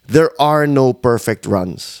 There are no perfect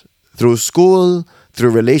runs. Through school, through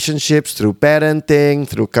relationships, through parenting,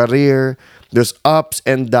 through career, there's ups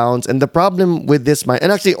and downs. And the problem with this mind,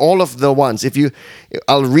 and actually all of the ones,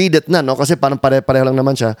 I'll read it na, no? Kasi parang pare-pareho lang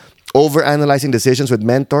naman siya. Overanalyzing decisions with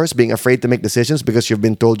mentors, being afraid to make decisions because you've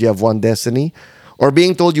been told you have one destiny, or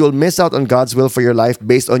being told you will miss out on God's will for your life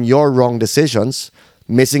based on your wrong decisions,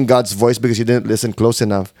 missing God's voice because you didn't listen close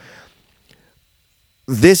enough.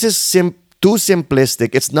 This is too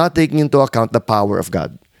simplistic. It's not taking into account the power of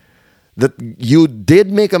God. That you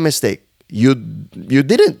did make a mistake. You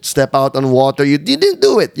didn't step out on water. You didn't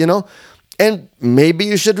do it, And maybe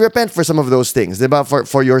you should repent for some of those things, diba?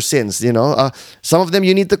 For your sins, Some of them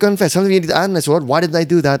you need to confess. Some of them you need to analyze, Lord, why did I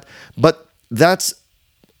do that? But that's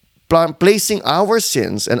placing our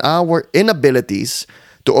sins and our inabilities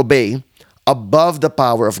to obey above the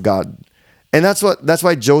power of God. And that's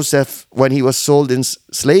why Joseph, when he was sold in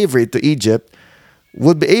slavery to Egypt,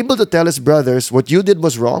 would be able to tell his brothers, what you did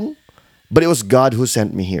was wrong, but it was God who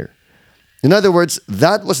sent me here. In other words,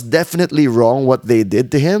 that was definitely wrong what they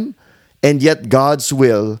did to him, and yet God's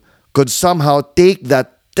will could somehow take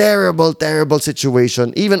that terrible, terrible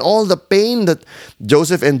situation, even all the pain that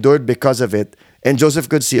Joseph endured because of it, and Joseph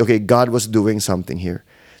could see, okay, God was doing something here.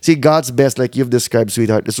 See, God's best, like you've described,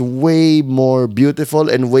 sweetheart, is way more beautiful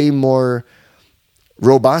and way more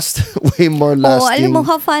robust, way more lasting. Alam mo,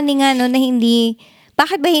 how funny nga no, na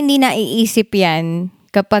bakit ba hindi naiisip yan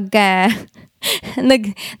kapag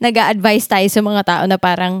nag-a-advise tayo sa mga tao na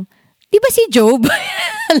parang, di ba si Job?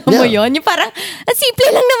 Alam mo yon, yung parang, simple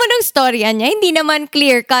lang naman ang storya niya. Hindi naman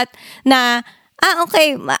clear-cut na,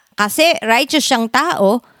 okay, kasi righteous siyang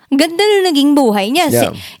tao, ganda na naging buhay niya.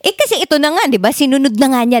 Yeah. Kasi ito na nga, di ba? Sinunod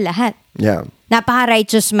na nga niya lahat. Yeah.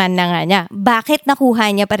 Napaka-righteous man na nga niya. Bakit nakuha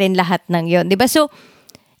niya pa rin lahat ng yon? Di ba? So,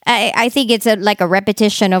 I think it's like a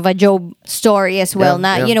repetition of a Job story as well.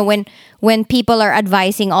 When people are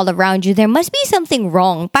advising all around you, there must be something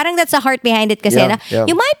wrong. Parang that's the heart behind it kasi na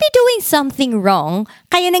you might be doing something wrong,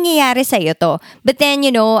 kaya nangyayari sa'yo to. But then,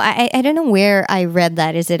 I don't know where I read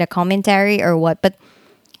that. Is it a commentary or what? But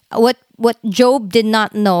what Job did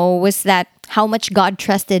not know was that how much God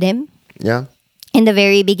trusted him. Yeah. In the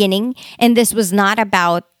very beginning. And this was not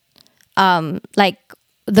about like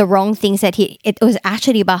the wrong things that it was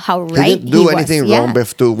actually about how right he was. He didn't do anything wrong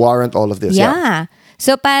to warrant all of this. Yeah.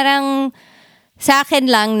 So parang sa akin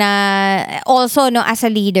lang na also as a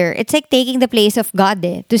leader, it's like taking the place of God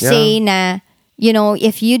to say na,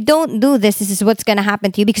 if you don't do this, this is what's gonna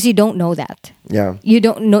happen to you because you don't know that. Yeah. You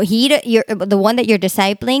don't know. You're the one that you're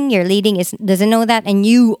discipling, you're leading doesn't know that, and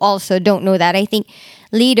you also don't know that. I think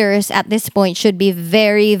leaders at this point should be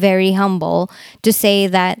very, very humble to say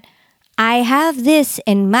that I have this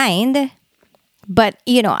in mind, but,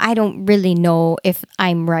 I don't really know if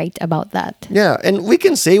I'm right about that. Yeah, and we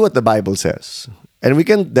can say what the Bible says. And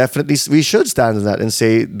we should stand on that and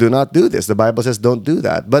say, do not do this. The Bible says don't do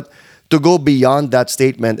that. But to go beyond that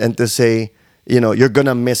statement and to say, you're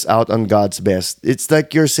gonna miss out on God's best. It's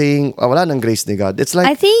like you're saying, wala nang grace ni God. It's like...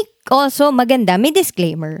 I think also maganda, may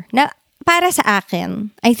disclaimer na para sa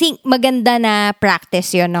akin, I think maganda na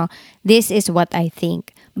practice yun, no? This is what I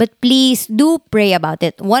think. But please do pray about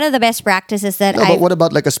it. One of the best practices that but what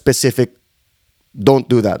about like a specific, don't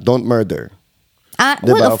do that, don't murder?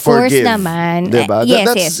 Well, of course naman.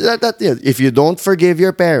 Yes. If you don't forgive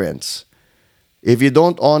your parents, if you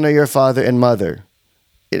don't honor your father and mother,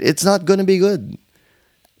 it's not going to be good.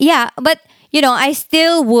 Yeah, but, I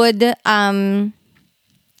still would...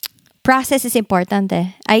 process is important.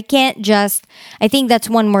 I can't just... I think that's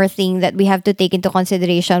one more thing that we have to take into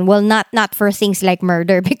consideration. Well, not for things like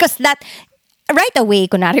murder. Because that, right away,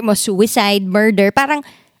 kunwari mo, suicide, murder, parang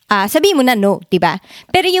sabihin mo na no, diba?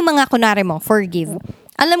 Pero yung mga kunwari mo, forgive.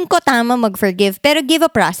 Alam ko tama mag-forgive, pero give a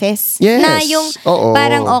process. Yes. Na yung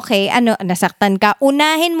parang okay, nasaktan ka,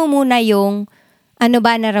 unahin mo muna yung ano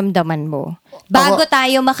ba naramdaman mo. Bago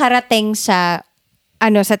tayo makarating sa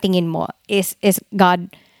sa tingin mo, is God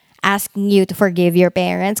asking you to forgive your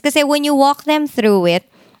parents. Kasi when you walk them through it,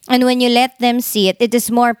 and when you let them see it, it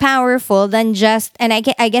is more powerful than just, and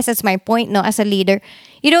I guess that's my point, no, as a leader,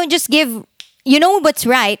 you don't just give, what's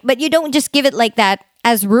right, but you don't just give it like that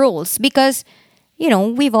as rules. Because,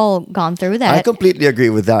 we've all gone through that. I completely agree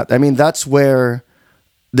with that. I mean, that's where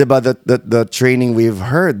the training we've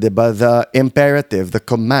heard, the imperative, the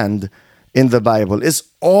command in the Bible is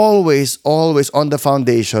always on the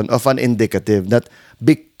foundation of an indicative that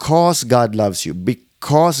because God loves you,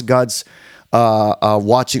 because God's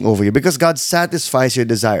watching over you, because God satisfies your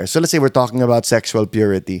desire. So let's say we're talking about sexual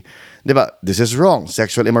purity. Diba? This is wrong.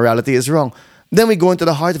 Sexual immorality is wrong. Then we go into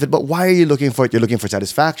the heart of it. But why are you looking for it? You're looking for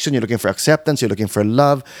satisfaction. You're looking for acceptance. You're looking for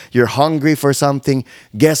love. You're hungry for something.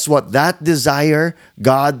 Guess what? That desire,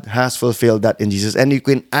 God has fulfilled that in Jesus. And you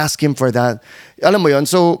can ask Him for that. Alam mo yun?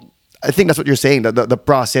 So, I think that's what you're saying. That the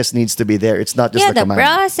process needs to be there. It's not just the command. The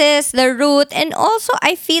process, the root. And also,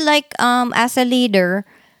 I feel like as a leader,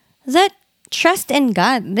 that trust in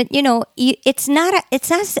God. That, it's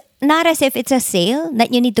not as if it's a sale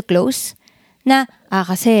that you need to close. Na,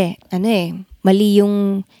 kasi, mali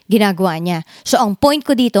yung ginagawa niya. So, ang point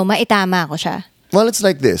ko dito, maitama ko siya. Well, it's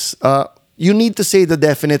like this. You need to say the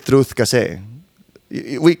definite truth kasi.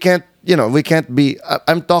 We can't be...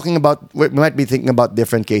 I'm talking about... We might be thinking about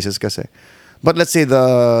different cases kasi. But let's say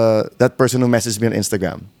that person who messaged me on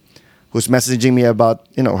Instagram, who's messaging me about,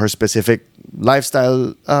 her specific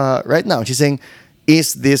lifestyle right now. She's saying,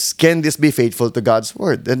 can this be faithful to God's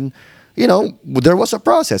word? And... there was a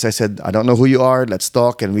process. I said, I don't know who you are. Let's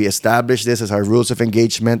talk. And we establish this as our rules of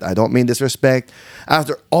engagement. I don't mean disrespect.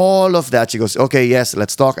 After all of that, she goes, okay, yes,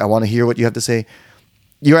 let's talk. I want to hear what you have to say.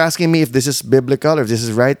 You're asking me if this is biblical or if this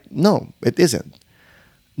is right? No, it isn't.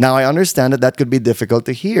 Now, I understand that could be difficult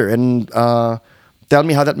to hear. And tell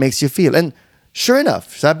me how that makes you feel. And sure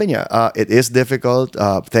enough, sabi niya, it is difficult.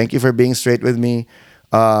 Thank you for being straight with me.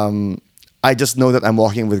 I just know that I'm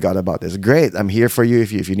walking with God about this. Great. I'm here for you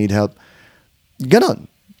if you need help. Ganon.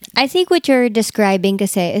 I think what you're describing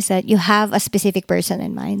kasi is that you have a specific person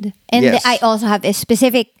in mind. And Yes. I also have a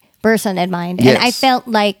specific person in mind. Yes. And I felt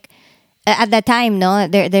like at that time,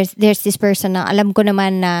 there's this person na alam ko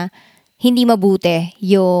naman na hindi mabuti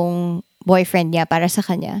yung boyfriend niya para sa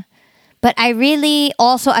kanya. But I really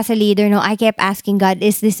also as a leader, I kept asking God,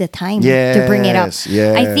 is this the time to bring it up?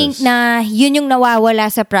 Yes. I think na yun yung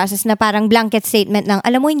nawawala sa process na parang blanket statement lang,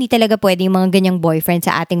 alam mo, hindi talaga pwede yung mga ganyang boyfriend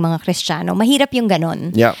sa ating mga Kristiyano. Mahirap yung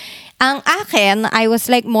ganon. Yeah. Ang akin, I was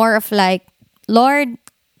like more of like, Lord,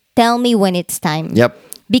 tell me when it's time. Yep.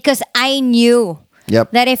 Because I knew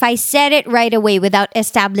Yep. that if I said it right away without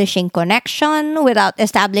establishing connection, without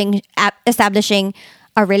establishing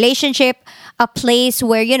a relationship, a place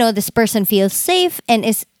where this person feels safe and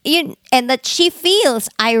that she feels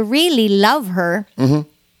I really love her,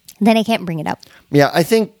 then I can't bring it up. Yeah, I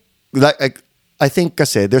think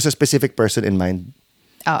kasi there's a specific person in mind.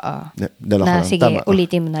 Oo. Sige, Tama.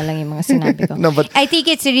 ulitin mo na lang yung mga sinabi ko. No, but I think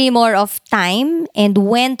it's really more of time and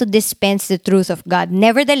when to dispense the truth of God.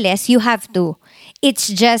 Nevertheless, you have to. It's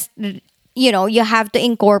just, you have to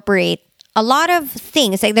incorporate a lot of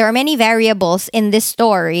things. Like there are many variables in this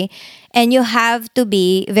story and you have to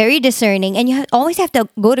be very discerning and you always have to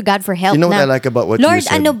go to God for help. You know what I like about what Lord, you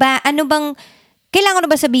said? Ano bang kailangan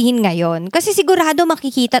ba sabihin ngayon? Kasi sigurado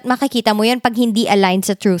makikita mo yan pag hindi aligned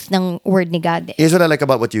sa truth ng word ni God. Here's what I like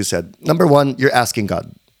about what you said. Number one, you're asking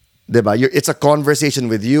God. Diba? It's a conversation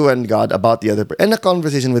with you and God about the other person and a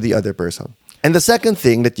conversation with the other person. And the second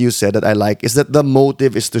thing that you said that I like is that the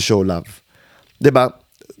motive is to show love. Diba?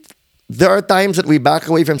 There are times that we back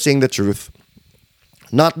away from saying the truth,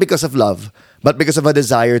 not because of love, but because of a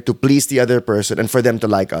desire to please the other person and for them to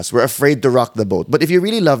like us. We're afraid to rock the boat. But if you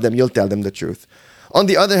really love them, you'll tell them the truth. On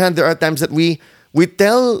the other hand, there are times that we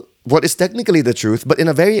tell what is technically the truth, but in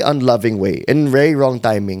a very unloving way, in very wrong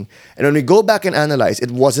timing. And when we go back and analyze,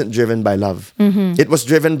 it wasn't driven by love. It was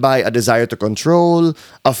driven by a desire to control,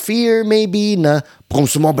 a fear maybe na kung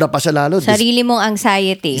sumobra pa siya lalo. Sarili mong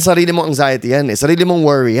anxiety. Sarili mong anxiety yan eh. Sarili mong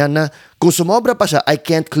worry yan na kung sumobra pa siya, I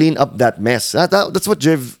can't clean up that mess. That's what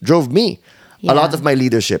drove me. Yeah. A lot of my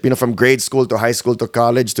leadership, from grade school to high school to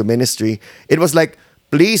college to ministry, it was like,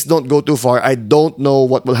 please don't go too far. I don't know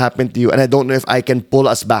what will happen to you and I don't know if I can pull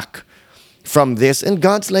us back from this. And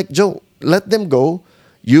God's like, Joe, let them go.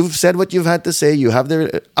 You've said what you've had to say. You have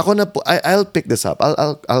I'll pick this up.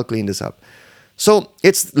 I'll clean this up. So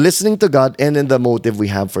it's listening to God and then the motive we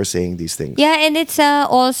have for saying these things. Yeah, and it's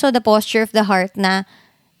also the posture of the heart na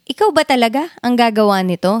ikaw ba talaga ang gagawa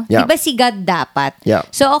nito? Yeah. Di ba si God dapat? Yeah.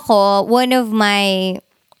 So ako, one of my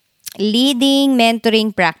leading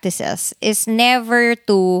mentoring practices is never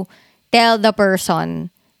to tell the person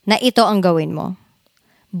na ito ang gawin mo.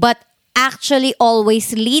 But actually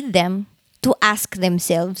always lead them to ask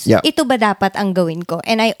themselves, Yeah. ito ba dapat ang gawin ko?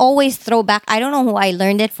 And I always throw back, I don't know who I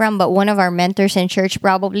learned it from, but one of our mentors in church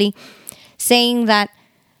probably, saying that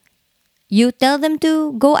you tell them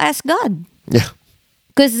to go ask God. Yeah.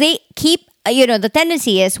 Because they keep, the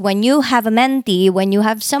tendency is when you have a mentee, when you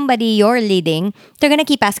have somebody you're leading, they're going to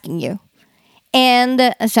keep asking you.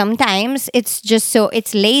 And sometimes it's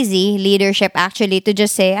lazy leadership actually to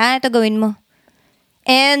just say, ito gawin mo.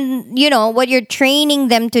 And, what you're training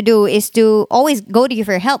them to do is to always go to you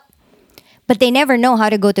for help. But they never know how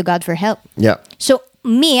to go to God for help. Yeah. So,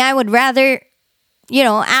 I would rather,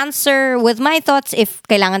 answer with my thoughts if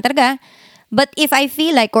kailangan talaga. But if I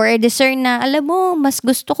feel like or I discern na, alam mo, mas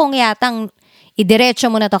gusto kong yatang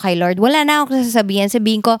idiretso mo na to kay Lord. Wala na ako sasabihin.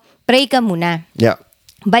 Sabihin ko, pray ka muna. Yeah.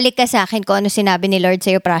 Balik ka sa akin kung ano sinabi ni Lord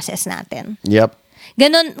sa'yo, process natin. Yep.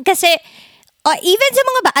 Ganun, kasi, even sa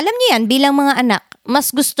mga alam niyo yan, bilang mga anak,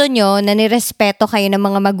 mas gusto nyo na nirespeto kayo ng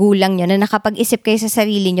mga magulang nyo na nakapag-isip kayo sa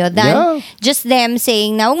sarili nyo than just them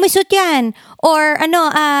saying na, huwag mo suot yan. Or,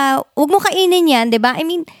 huwag mo kainin yan, diba? I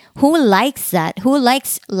mean, who likes that? Who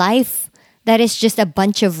likes life that is just a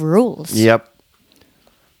bunch of rules? Yep.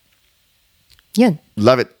 Yun.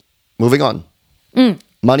 Love it. Moving on.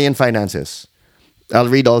 Money and finances. I'll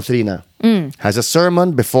read all three na. Has a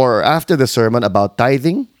sermon before or after the sermon about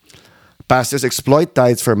tithing. Pastors exploit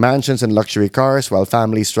tithes for mansions and luxury cars while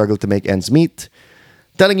families struggle to make ends meet.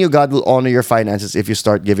 Telling you God will honor your finances if you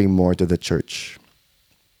start giving more to the church.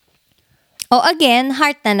 Oh, again,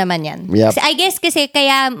 heart na naman yan. Yep. I guess kasi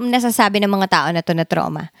kaya nasasabi ng mga tao na to na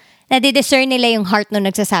trauma. Nadidiscern nila yung heart nung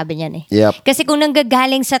nagsasabi niyan eh. Yep. Kasi kung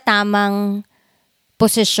nanggagaling sa tamang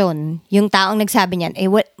posisyon, yung taong nagsabi niyan,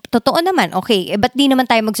 totoo naman, okay, ba't di naman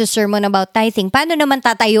tayo magsusermon about tithing? Paano naman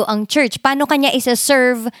tatayo ang church? Paano kanya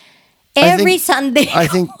isa-serve every Sunday? I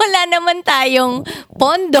think wala naman tayong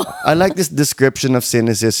pondo. I like this description of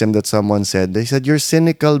cynicism that someone said. They said, you're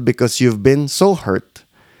cynical because you've been so hurt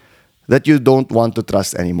that you don't want to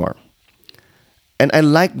trust anymore. And I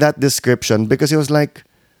like that description because he was like,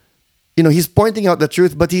 he's pointing out the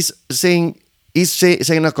truth, but he's saying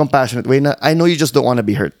in a compassionate way, na, I know you just don't want to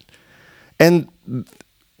be hurt. And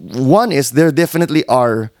one is, there definitely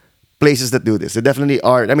are places that do this. There definitely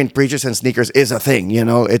are. I mean, preachers and sneakers is a thing.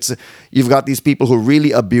 You've got these people who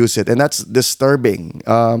really abuse it, and that's disturbing.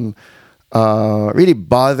 Really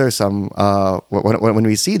bothersome when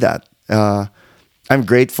we see that. I'm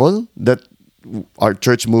grateful that our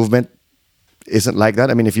church movement isn't like that.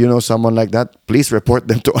 I mean, if you know someone like that, please report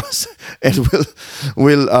them to us, and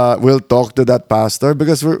we'll talk to that pastor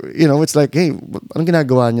because it's like, hey, anong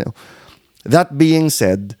ginagawa niyo? That being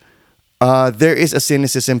said, there is a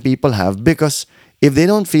cynicism people have because if they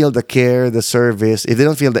don't feel the care, the service, if they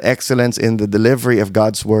don't feel the excellence in the delivery of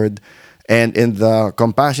God's word and in the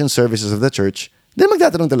compassion services of the church, then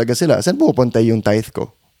magtatanong talaga sila, saan pupunta yung tithe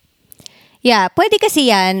ko? Yeah, pwede kasi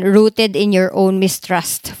yan rooted in your own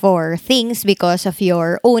mistrust for things because of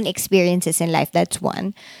your own experiences in life. That's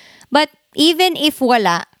one. But even if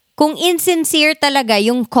wala, kung insincere talaga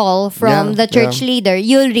yung call from the church leader,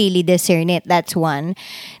 you'll really discern it. That's one.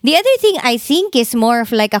 The other thing I think is more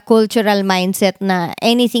of like a cultural mindset na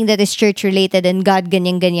anything that is church-related and God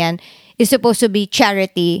ganyan-ganyan is supposed to be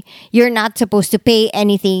charity. You're not supposed to pay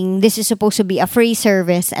anything. This is supposed to be a free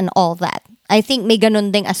service and all that. I think may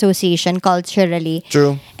ganun ding association culturally.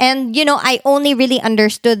 True. And, I only really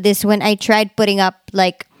understood this when I tried putting up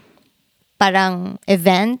like parang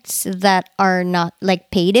events that are not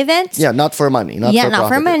like paid events. Yeah, not for money. Not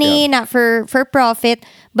for money, not for profit,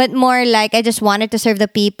 but more like I just wanted to serve the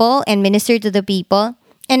people and minister to the people.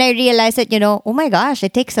 And I realized that, oh my gosh,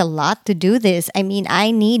 it takes a lot to do this. I mean,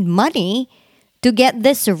 I need money to get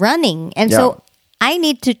this running. And so I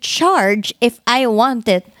need to charge if I want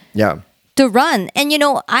it to run. And,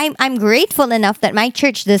 I'm grateful enough that my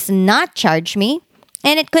church does not charge me.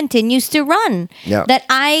 And it continues to run. Yeah. That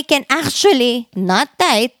I can actually not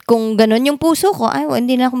tithe. Kung ganun yung puso ko,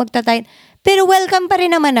 hindi na ako magta-tithe. Pero welcome pa rin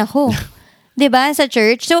naman ako. Diba? Sa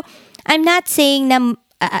church. So, I'm not saying na,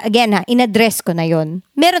 again in-address ko na yon.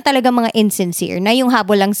 Meron talaga mga insincere na yung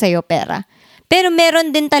habol lang sa'yo pera. Pero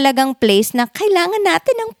meron din talagang place na kailangan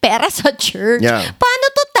natin ng pera sa church. Yeah. Paano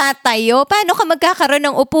to tatayo? Paano ka magkakaroon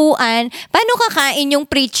ng upuan? Paano kakain yung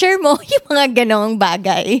preacher mo? Yung mga ganong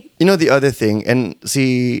bagay. The other thing, and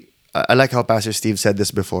see, I like how Pastor Steve said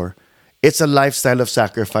this before. It's a lifestyle of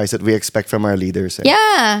sacrifice that we expect from our leaders.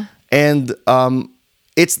 Yeah. And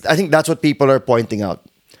I think that's what people are pointing out.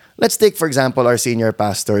 Let's take, for example, our senior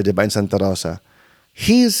pastor, diba, in Santa Rosa.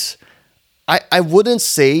 I wouldn't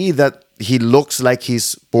say that he looks like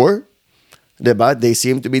he's poor. Diba? They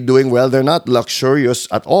seem to be doing well. They're not luxurious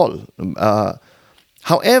at all.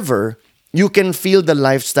 However, you can feel the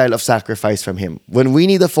lifestyle of sacrifice from him. When we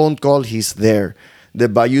need a phone call, he's there.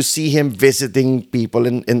 Diba? You see him visiting people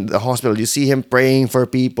in the hospital. You see him praying for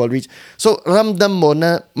people. So, ramdam mo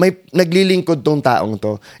na may naglilingkod tong taong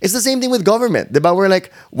to. It's the same thing with government. Diba? We're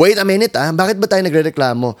like, wait a minute bakit ba tayo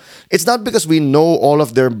nagrereklamo? It's not because we know all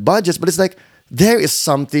of their budgets, but it's like, there is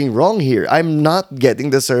something wrong here. I'm not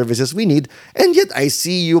getting the services we need, and yet I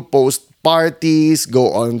see you post parties,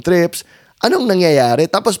 go on trips. Anong nangyayari?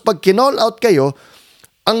 Tapos pag kinall out kayo,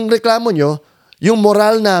 ang reklamo nyo, yung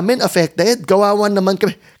moral namin affected, kawawa naman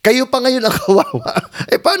kami. Kayo pa ngayon ang kawawa.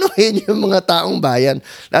 Paano yun yung mga taong bayan?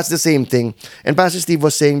 That's the same thing. And Pastor Steve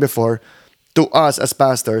was saying before, to us as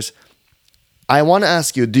pastors, I want to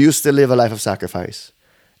ask you, do you still live a life of sacrifice?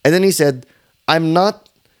 And then he said, I'm not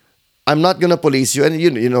gonna police you. And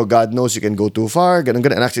you know, God knows you can go too far. And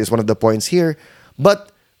actually, it's one of the points here.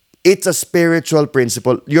 But it's a spiritual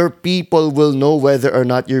principle. Your people will know whether or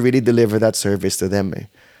not you really deliver that service to them.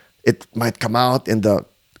 It might come out in the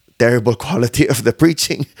terrible quality of the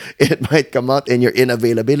preaching. It might come out in your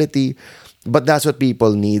inavailability. But that's what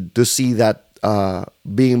people need, to see that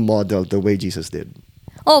being modeled the way Jesus did.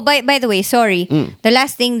 Oh, by the way, sorry. The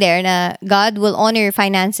last thing there, na God will honor your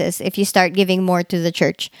finances if you start giving more to the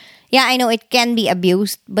church. Yeah, I know it can be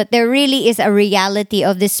abused, but there really is a reality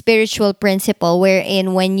of this spiritual principle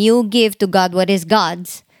wherein when you give to God what is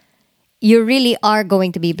God's, you really are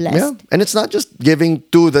going to be blessed. Yeah, and it's not just giving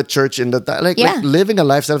to the church in the like living a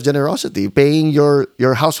lifestyle of generosity, paying your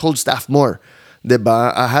household staff more,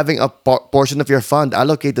 diba? Having a portion of your fund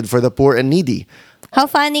allocated for the poor and needy. How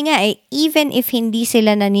funny nga even if hindi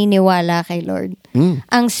sila naniniwala kay Lord,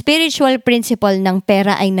 ang spiritual principle ng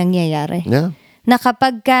pera ay nangyayari. Yeah. Na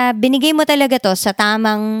kapag binigay mo talaga to sa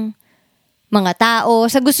tamang mga tao,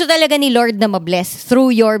 sa gusto talaga ni Lord na mabless through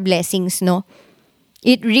your blessings, no?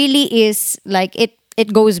 It really is like it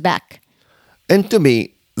goes back. And to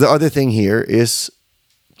me, the other thing here is,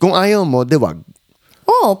 kung ayaw mo, diwag.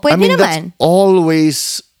 Oh, pwede naman.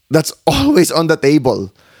 That's always on the table.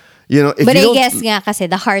 You know, if but you I guess nga kasi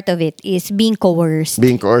the heart of it is being coerced.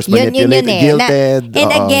 Manipulated, guilted.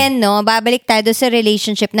 And again, no, babalik tayo sa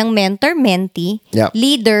relationship ng mentor-mentee,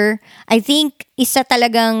 leader. I think isa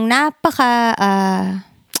talagang napaka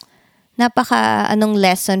anong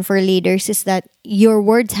lesson for leaders is that your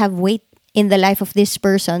words have weight in the life of this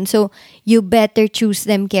person. So, you better choose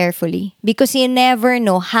them carefully because you never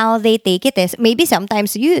know how they take it. Maybe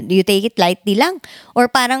sometimes you take it lightly lang or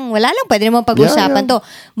parang wala lang, pwede naman pag-usapan to.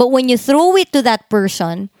 But when you throw it to that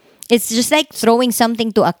person, it's just like throwing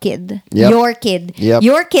something to a kid. Your kid.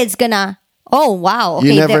 Your kid's gonna, oh, wow.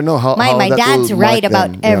 Okay, you never know how my that dad's will right mark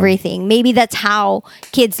about them. everything. Maybe that's how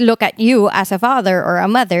kids look at you as a father or a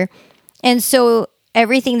mother. And so,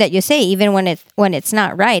 everything that you say, even when it's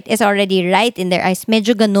not right, is already right in their eyes.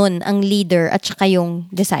 Medyo ganun ang leader at saka yung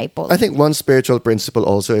disciple. I think one spiritual principle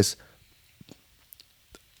also is,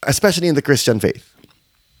 especially in the Christian faith,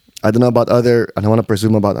 I don't know about I don't want to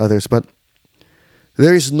presume about others, but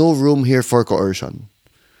there is no room here for coercion.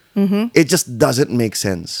 Mm-hmm. It just doesn't make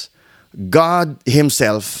sense. God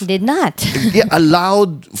himself did not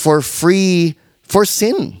allowed for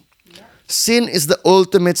sin. Sin is the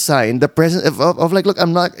ultimate sign, the presence of like, look,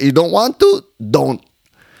 you don't want to, don't.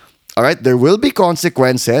 All right, there will be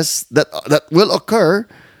consequences that will occur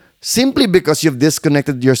simply because you've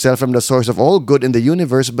disconnected yourself from the source of all good in the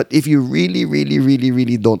universe. But if you really, really, really,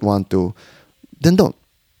 really don't want to, then don't.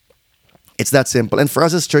 It's that simple. And for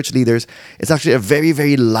us as church leaders, it's actually a very,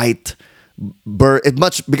 very light burden.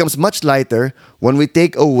 It becomes much lighter when we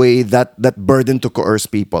take away that burden to coerce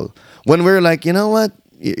people. When we're like, you know what?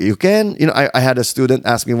 You can, I had a student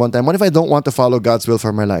ask me one time, what if I don't want to follow God's will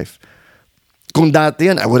for my life? Kung dati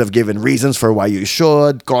yan, I would have given reasons for why you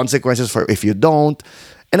should, consequences for if you don't.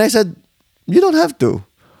 And I said, you don't have to.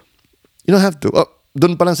 You don't have to. Oh,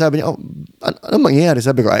 doon pa lang sabi niya, ano mangyayari?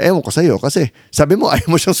 Sabi ko, ewan ko sa'yo kasi sabi mo, ayaw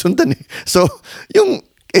mo siyang sundan eh. So,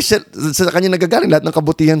 sa kanya nagagaling lahat ng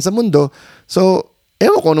kabutihan sa mundo. So,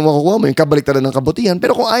 ewan ko ano makukuha mo, yung kabaliktaran ng kabutihan.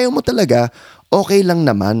 Pero kung ayaw mo talaga, okay lang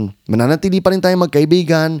naman. Mananatili pa rin tayo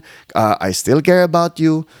magkaibigan. I still care about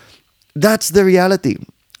you. That's the reality.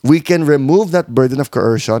 We can remove that burden of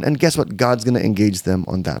coercion, and guess what? God's gonna engage them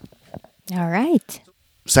on that. All right.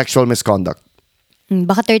 Sexual misconduct.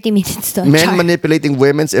 Baka 30 minutes to. Men manipulating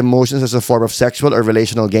women's emotions as a form of sexual or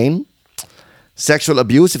relational gain. Sexual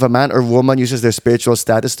abuse. If a man or woman uses their spiritual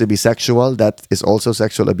status to be sexual, that is also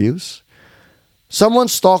sexual abuse. Someone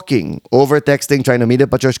stalking, over-texting, trying to meet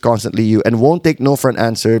up at church constantly you and won't take no for an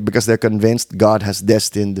answer because they're convinced God has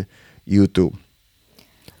destined you to.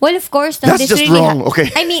 Well, of course, that's just really wrong.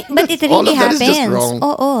 Okay. I mean, but it really all of happens. That is just wrong.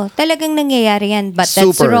 Oo, talagang nangyayari yan. But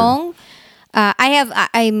that's wrong.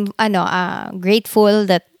 I'm grateful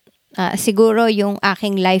that siguro yung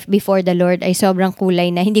aking life before the Lord ay sobrang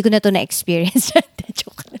kulay na hindi ko na to na-experience.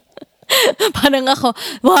 Joke lang. Parang ako,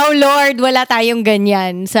 wow Lord, wala tayong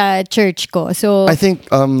ganyan sa church ko. So, I think,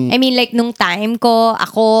 I mean like nung time ko,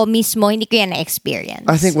 ako mismo, hindi ko yan na-experience.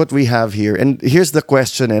 I think what we have here, and here's the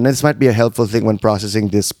question, and this might be a helpful thing when processing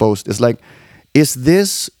this post, is like, is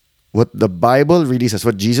this what the Bible really says,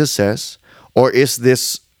 what Jesus says, or is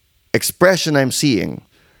this expression I'm seeing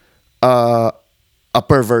a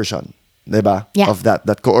perversion? Diba? Yeah. Of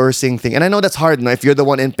that coercing thing. And I know that's hard, no? If you're the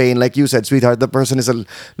one in pain, like you said, sweetheart, the person is a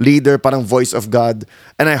leader, parang voice of God.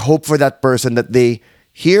 And I hope for that person that they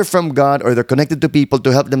hear from God or they're connected to people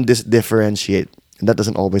to help them differentiate. And that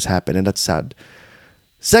doesn't always happen, and that's sad.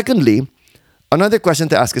 Secondly, another question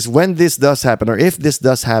to ask is when this does happen, or if this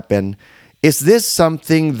does happen, is this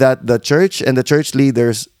something that the church and the church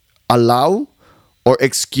leaders allow or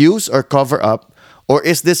excuse or cover up, or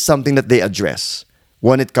is this something that they address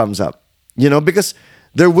when it comes up? You know, because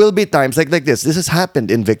there will be times like this. This has happened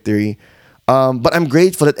in Victory. But I'm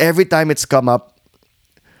grateful that every time it's come up,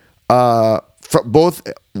 for both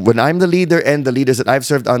when I'm the leader and the leaders that I've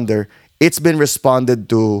served under, it's been responded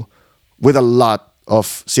to with a lot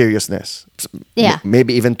of seriousness. Yeah.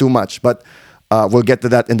 Maybe even too much. But we'll get to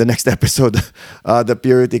that in the next episode, the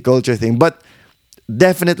purity culture thing. But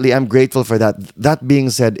definitely, I'm grateful for that. That being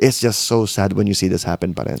said, it's just so sad when you see this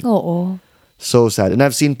happen pa rin. Oo. So sad. And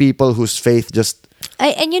I've seen people whose faith just...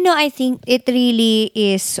 And you know, I think it really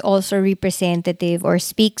is also representative or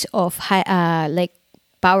speaks of like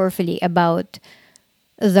powerfully about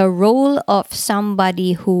the role of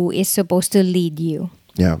somebody who is supposed to lead you.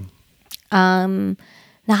 Yeah.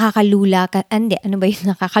 Nakakalula ka, ano ba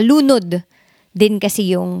yun? Nakakalunod din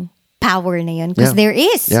kasi yung power na yun. Because there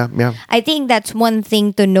is. Yeah. I think that's one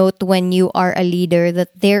thing to note when you are a leader,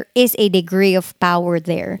 that there is a degree of power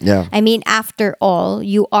there. Yeah. I mean, after all,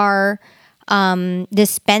 you are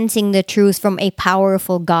dispensing the truth from a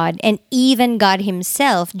powerful God. And even God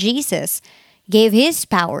himself, Jesus, gave his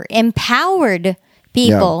power, empowered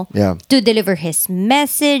people to deliver his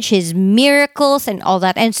message, his miracles, and all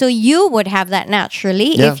that. And so you would have that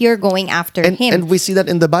naturally if you're going after him. And we see that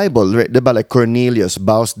in the Bible, right? Diba? Like Cornelius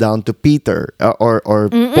bows down to Peter, or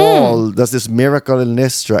Paul does this miracle in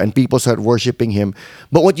Lystra, and people start worshiping him.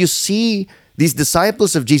 But what you see these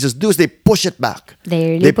disciples of Jesus do is they push it back.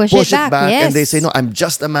 They really push it back, yes. And they say, no, I'm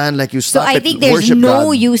just a man like you. Stop so I it. think there's Worship no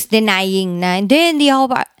God. use denying na, hindi ako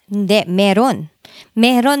ba? Hindi, meron.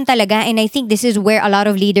 Meron talaga, and I think this is where a lot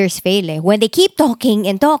of leaders fail. When they keep talking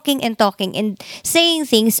and talking and talking and saying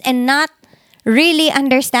things and not really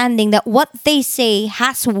understanding that what they say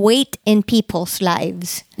has weight in people's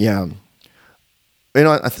lives. Yeah. You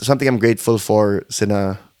know, something I'm grateful for,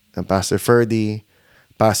 sina Pastor Ferdy,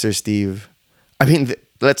 Pastor Steve. I mean,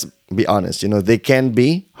 let's be honest, you know, they can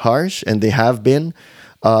be harsh, and they have been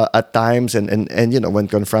at times, and you know, when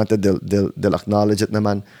confronted, they'll acknowledge it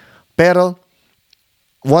naman. Pero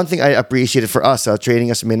one thing I appreciated for us, training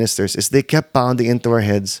as ministers, is they kept pounding into our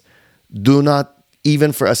heads, do not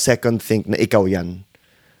even for a second think na ikaw yan.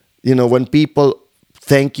 You know, when people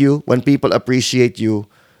thank you, when people appreciate you,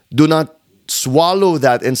 do not swallow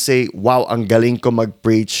that and say, wow, ang galing ko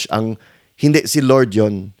mag-preach. Hindi, si Lord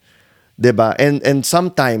yon. Diba? And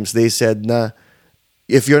sometimes they said na,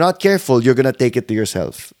 if you're not careful, you're gonna take it to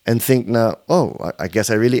yourself and think na, oh, I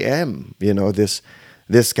guess I really am, you know, this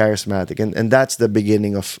charismatic. And that's the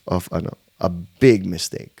beginning of a big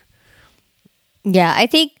mistake. Yeah, I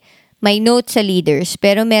think may note sa leaders,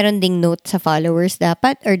 pero meron ding note sa followers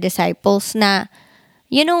dapat or disciples na,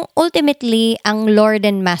 you know, ultimately, ang Lord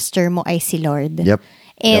and Master mo ay si Lord. Yep.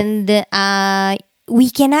 And we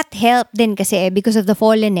cannot help din kasi because of the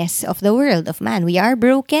fallenness of the world, of man. We are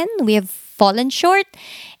broken, we have fallen short,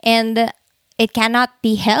 and it cannot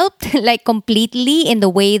be helped like completely in the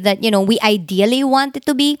way that, you know, we ideally want it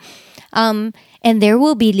to be. And there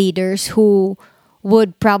will be leaders who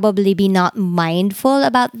would probably be not mindful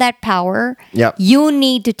about that power. Yep. You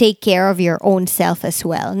need to take care of your own self as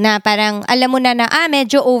well. Na parang, alam mo na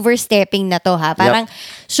medyo overstepping na to ha. Parang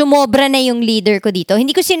sumobra na yung leader ko dito.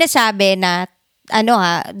 Hindi ko sinasabi na,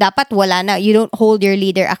 dapat wala na. You don't hold your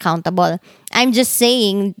leader accountable. I'm just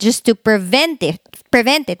saying, just to prevent it.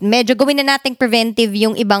 Medyo gawin na nating preventive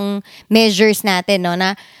yung ibang measures natin, no?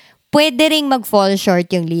 Na pwede ring mag-fall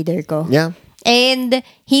short yung leader ko. Yeah. And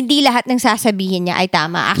hindi lahat ng sasabihin niya ay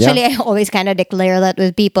tama. Actually, I always kind of declare that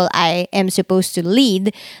with people I am supposed to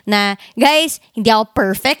lead na, guys, hindi ako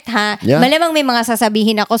perfect, ha? Yeah. Malamang may mga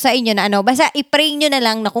sasabihin ako sa inyo na basta i-pray nyo na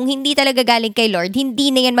lang na kung hindi talaga galing kay Lord,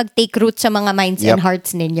 hindi na yan mag-take root sa mga minds and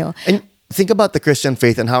hearts ninyo. And think about the Christian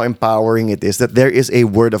faith and how empowering it is that there is a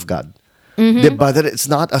word of God. Diba? That it's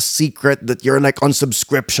not a secret that you're like on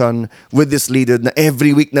subscription with this leader na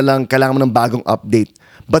every week na lang kailangan mo ng bagong update.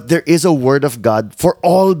 But there is a word of God for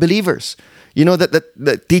all believers. You know, that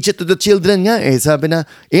teach it to the children nga eh. Sabi na,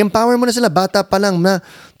 i-empower mo na sila, bata pa lang na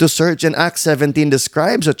to search. And Acts 17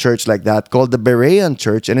 describes a church like that called the Berean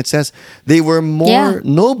church. And it says, they were more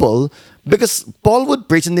noble because Paul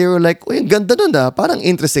would preach and they were like, uy, ganda nun parang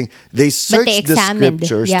interesting. They searched the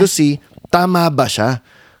scriptures to see, tama ba siya?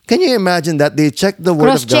 Can you imagine that? They check the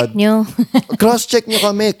word of God. Cross-check nyo. Cross-check nyo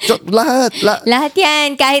kami. Lahat. Lahat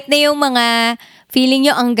yan. Kahit na yung mga feeling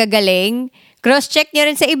nyo ang gagaling, cross-check nyo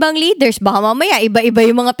rin sa ibang leaders. Baka mamaya, iba-iba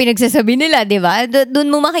yung mga pinagsasabi nila, di ba?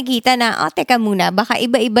 Doon mo makikita na, teka muna, baka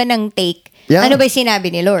iba-iba ng take. Yeah. Ano ba yung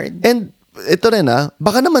sinabi ni Lord? And ito rin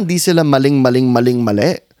baka naman di sila mali.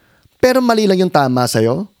 Pero mali lang yung tama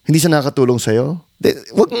sa'yo. Hindi siya nakakatulong sa'yo.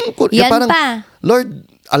 Yan parang, pa. Lord,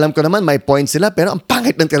 alam ko naman, may point sila, pero ang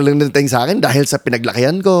pangit ng talagang sa akin dahil sa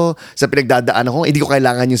pinaglakihan ko, sa pinagdadaan ko, hindi ko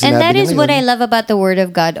kailangan yung sinabi niya. And that is ngayon. what I love about the Word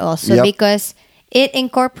of God also, because it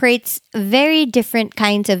incorporates very different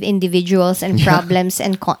kinds of individuals and problems,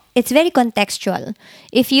 and it's very contextual.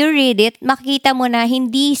 If you read it, makikita mo na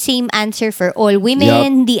hindi same answer for all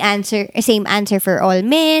women, hindi same answer for all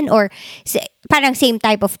men, or parang same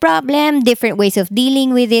type of problem, different ways of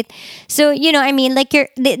dealing with it. So, I mean, like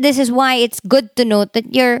this is why it's good to note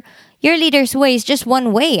that your leader's way is just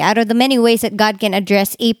one way out of the many ways that God can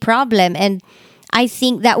address a problem. And I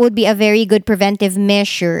think that would be a very good preventive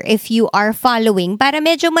measure if you are following para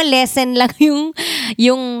medyo ma-lessen lang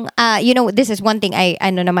yung this is one thing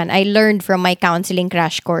I learned from my counseling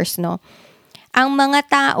crash course, no. Ang mga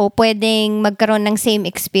tao pwedeng magkaroon ng same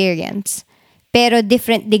experience pero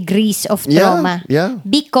different degrees of trauma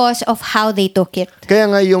because of how they took it. Kaya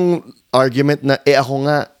nga yung argument na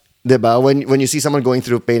ako nga, 'di ba? When you see someone going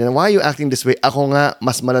through pain and why are you acting this way? Ako nga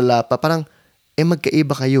mas malala pa, parang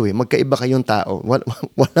magkaiba kayo magkaiba kayong tao.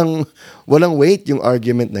 Walang weight yung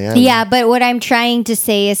argument na yan. Yeah, but what I'm trying to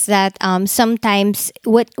say is that sometimes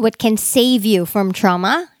what can save you from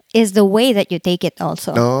trauma is the way that you take it also.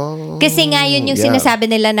 Kasi nga yun yung sinasabi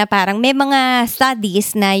nila na parang may mga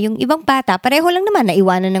studies na yung ibang bata pareho lang naman na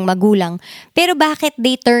iwanan ng magulang. Pero bakit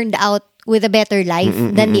they turned out with a better life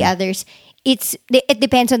than the others? It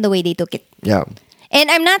depends on the way they took it. Yeah. And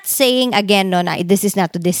I'm not saying, again, this is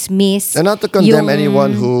not to dismiss. And not to condemn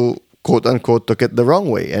anyone who, quote-unquote, took it the wrong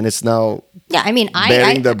way. And it's now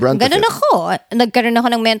bearing the brunt of it. Ako. Nagkaroon ako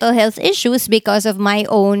ng mental health issues because of my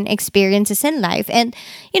own experiences in life. And,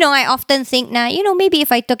 I often think na, maybe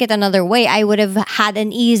if I took it another way, I would have had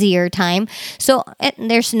an easier time. So,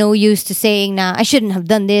 there's no use to saying na, I shouldn't have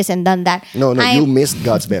done this and done that. No, you missed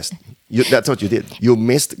God's best. That's what you did. You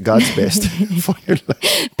missed God's best for your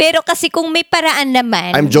life. Pero kasi kung may paraan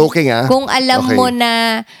naman. I'm joking Kung alam mo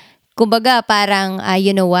na, kumbaga parang,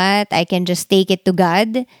 you know what, I can just take it to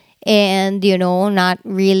God and, not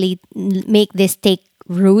really make this take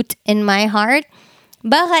root in my heart.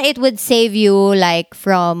 Baka it would save you like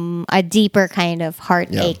from a deeper kind of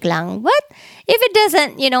heartache lang. But if it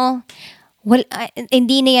doesn't, well,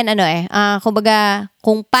 hindi na yan kumbaga,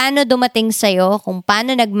 kung paano dumating sa'yo, kung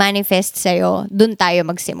paano nag-manifest sa'yo, dun tayo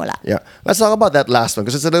magsimula. Yeah. Let's talk about that last one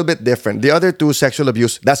because it's a little bit different. The other two, sexual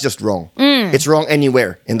abuse, that's just wrong. It's wrong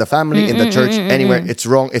anywhere. In the family, in the church, anywhere. It's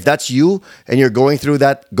wrong. If that's you and you're going through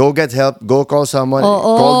that, go get help. Go call someone.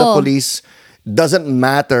 Call the police. Doesn't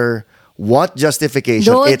matter what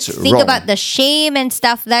justification. It's wrong. Don't think about the shame and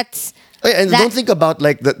stuff. And don't think about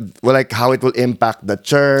like how it will impact the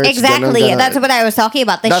church. Exactly. Ganun. That's what I was talking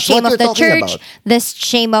about. The shame of the church, the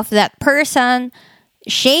shame of that person.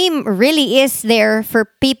 Shame really is there for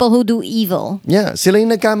people who do evil. Yeah, sila yung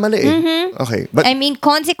nagkamali Okay. But I mean,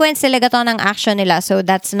 consequence talaga to ng action nila, so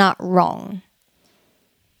that's not wrong.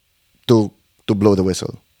 To blow the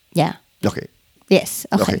whistle. Yeah. Okay. Yes.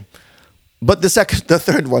 Okay. But the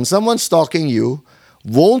third one, someone stalking you,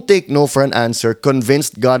 won't take no for an answer,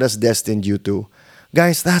 convinced God has destined you to.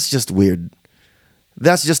 Guys, that's just weird.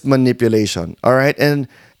 That's just manipulation. All right? And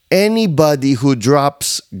anybody who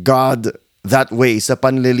drops God that way sa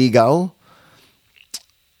panliligaw,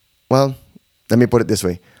 well, let me put it this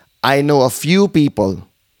way. I know a few people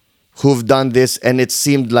who've done this and it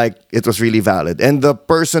seemed like it was really valid. And the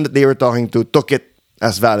person that they were talking to took it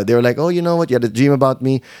as valid. They were like, oh, you know what? You had a dream about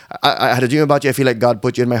me. I had a dream about you. I feel like God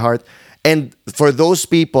put you in my heart. And for those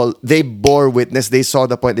people, they bore witness. They saw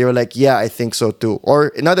the point. They were like, yeah, I think so too. Or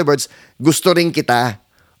in other words, gusto rin kita.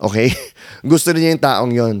 Okay? Gusto rin niya yung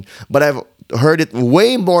taong yun. But I've heard it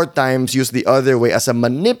way more times used the other way as a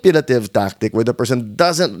manipulative tactic where the person's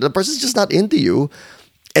just not into you.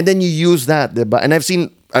 And then you use that, diba? And I've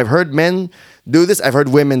seen I've heard men do this. I've heard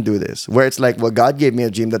women do this, where it's like, well, God gave me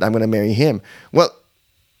a dream that I'm going to marry him. Well,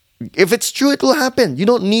 if it's true, it will happen. You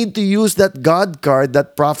don't need to use that God card,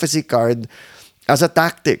 that prophecy card, as a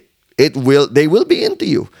tactic. They will be into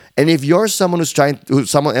you. And if you're someone who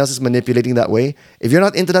someone else is manipulating that way, if you're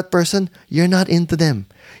not into that person, you're not into them.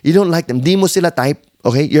 You don't like them. Di mo sila type.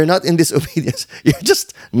 Okay? You're not in disobedience. You're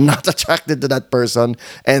just not attracted to that person,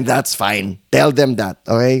 and that's fine. Tell them that.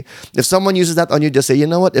 Okay? If someone uses that on you, just say, you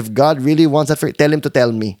know what? If God really wants that for you, tell him to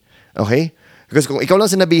tell me. Okay? Because kung ikaw lang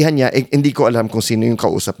sinabihan niya, hindi ko alam kung sino yung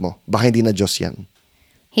kausap mo. Baka hindi na Diyos yan.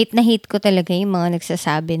 Hate na hate ko talaga yung mga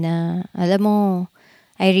nagsasabi na, alam mo,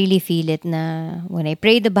 I really feel it na when I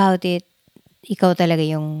prayed about it, ikaw talaga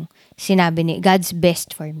yung sinabi ni God's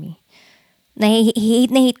best for me.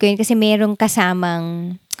 Hate na hate ko yun kasi merong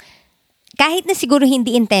kasamang, kahit na siguro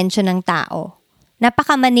hindi intention ng tao,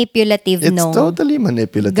 napaka-manipulative, It's totally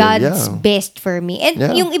manipulative, God's best for me. And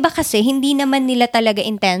Yeah. yung iba kasi, hindi naman nila talaga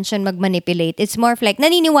intention mag-manipulate. It's more of like,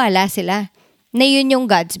 naniniwala sila na yun yung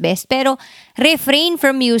God's best. Pero, refrain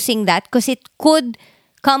from using that because it could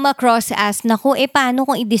come across as, naku, paano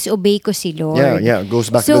kung i-disobey ko si Lord? Yeah.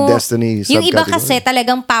 Goes back to the destiny yung iba subcategory. kasi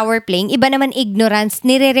talagang power playing, iba naman ignorance,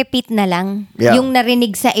 nire-repeat na lang. Yeah. Yung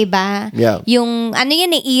narinig sa iba. Yeah. Yung,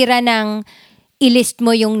 ira ng i-list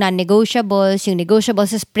mo yung non-negotiables, yung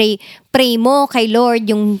negotiables, pray mo kay Lord,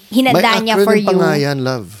 yung hinanda niya for May acronym you. pa nga yan,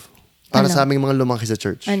 love. Para Ano? sa aming mga lumaki sa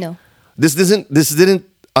church. Ano? This didn't,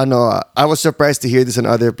 I was surprised to hear this in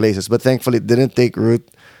other places, but thankfully it didn't take root.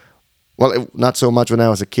 Well, not so much when I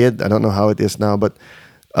was a kid. I don't know how it is now, but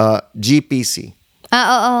GPC.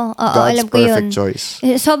 Oo, God's alam ko yun. perfect choice.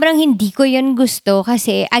 Sobrang hindi ko yun gusto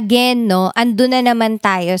kasi again, ando na naman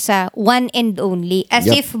tayo sa one and only. As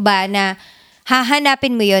Yep. if ba na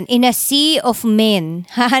hahanapin mo yun in a sea of men.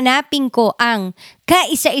 Hahanapin ko ang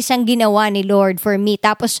kaisa-isang ginawa ni Lord for me.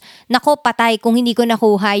 Tapos, nako, patay kung hindi ko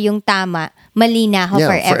nakuha yung tama. Mali na ako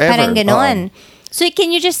forever. Parang ganon. So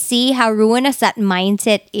can you just see how ruinous that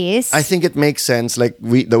mindset is? I think it makes sense, like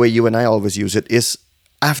the way you and I always use it, is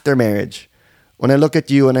after marriage. When I look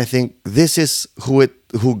at you and I think, this is who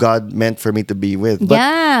God meant for me to be with. But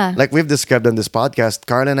Yeah. like we've described on this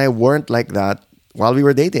podcast, Carl and I weren't like that while we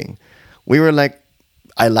were dating. We were like,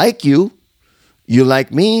 I like you. You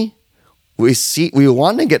like me. We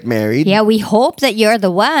want to get married. Yeah, we hope that you're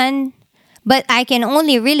the one. But I can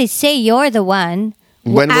only really say you're the one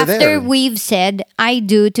When we're after there. we've said I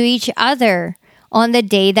do to each other on the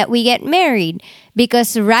day that we get married.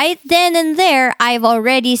 Because right then and there, I've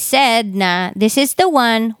already said na this is the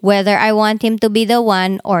one, whether I want him to be the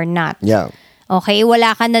one or not. Yeah. Okay,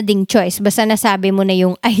 wala ka na ding choice. Basta nasabi mo na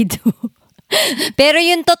yung I do. Pero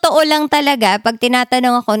yung totoo lang talaga, pag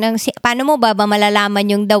tinatanong ako paano mo ba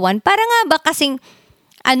malalaman yung the one? Para nga ba kasing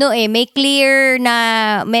may clear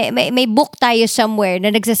na may book tayo somewhere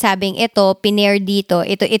na nagsasabing ito pinair dito,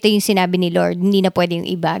 ito yung sinabi ni Lord, hindi na pwede yung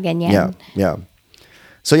iba, ganyan. Yeah.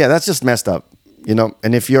 So yeah, that's just messed up.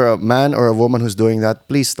 And if you're a man or a woman who's doing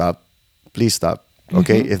that, please stop.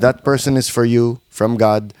 Okay? If that person is for you from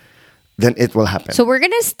God, then it will happen. So we're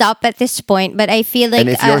gonna stop at this point, but I feel like and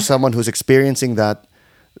if you're someone who's experiencing that,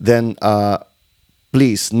 then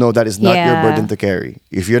please know that is not your Yeah. burden to carry.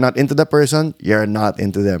 If you're not into the person, you're not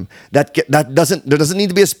into them. There doesn't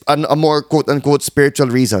need to be a more quote unquote spiritual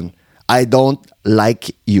reason. I don't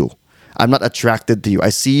like you. I'm not attracted to you.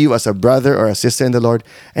 I see you as a brother or a sister in the Lord,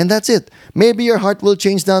 and that's it. Maybe your heart will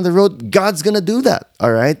change down the road. God's gonna do that.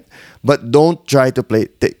 All right, but don't try to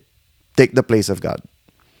take the place of God.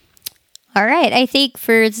 all right, I think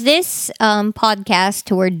for this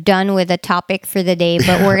podcast, we're done with the topic for the day,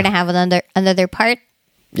 but we're gonna have another part.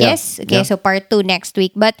 Yeah. Yes? Okay, Yeah. so part 2 next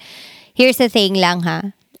week. But here's the thing lang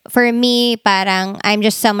ha. For me, parang I'm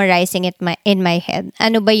just summarizing it in my head.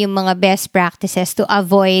 Ano ba yung mga best practices to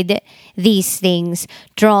avoid these things?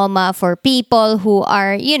 Trauma for people who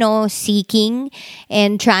are, seeking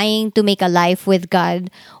and trying to make a life with God.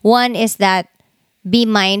 One is that be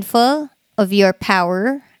mindful of your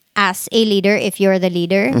power as a leader if you're the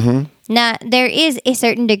leader. Na there is a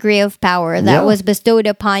certain degree of power that Yeah. was bestowed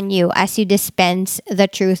upon you as you dispense the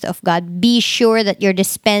truth of God. Be sure that you're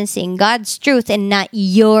dispensing God's truth and not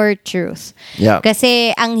your truth. Yeah.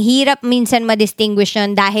 Kasi ang hirap minsan ma-distinguish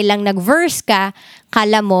yun dahil lang nag-verse ka,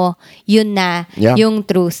 kala mo yun na Yeah. yung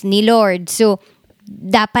truth ni Lord. So,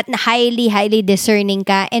 dapat na highly, highly discerning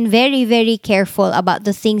ka and very, very careful about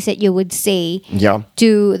the things that you would say Yeah.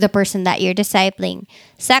 to the person that you're discipling.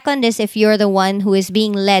 Second is if you're the one who is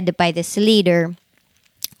being led by this leader,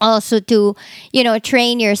 also to,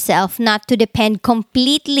 train yourself not to depend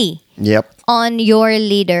completely Yep. on your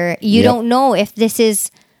leader. You Yep. don't know if this is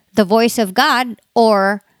the voice of God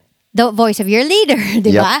or the voice of your leader,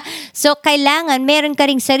 di ba? So, kailangan meron ka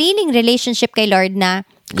ring sariling relationship kay Lord na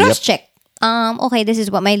cross-check. Okay, this is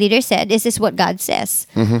what my leader said. Is this what God says?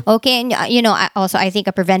 Okay, and I think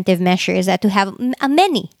a preventive measure is that to have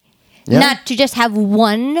many. Not to just have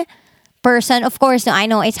one person. Of course, I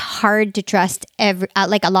know it's hard to trust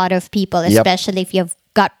like a lot of people, especially if you've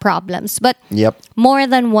got problems. But more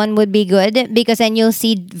than one would be good because then you'll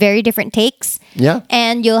see very different takes.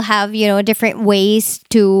 And you'll have, different ways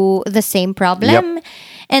to the same problem.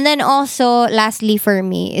 And then also, lastly for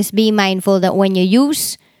me, is be mindful that when you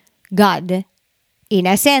use God in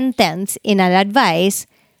a sentence, in an advice,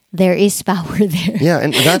 there is power there. Yeah,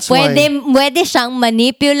 and that's why... Pwede siyang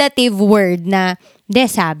manipulative word na,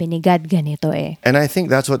 sabi ni God ganito eh. And I think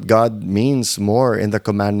that's what God means more in the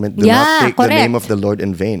commandment. Do not take the name of the Lord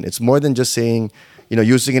in vain. It's more than just saying,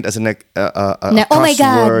 using it as a cuss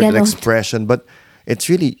word, an expression. But it's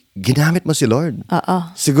really, ginamit mo si Lord.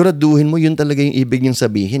 Siguraduhin mo yun talaga yung ibig niyang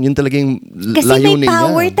sabihin. Yun talaga yung layunin niya. Kasi may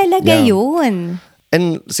power talaga yun.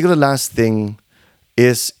 And siguro last thing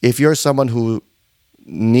is, if you're someone who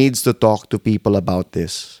needs to talk to people about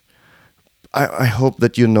this, I hope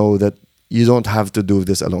that you know that you don't have to do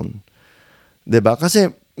this alone. Diba? Kasi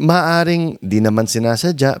maaring di naman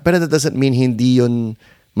sinasadya, pero that doesn't mean hindi yun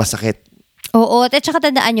masakit. Oo, at saka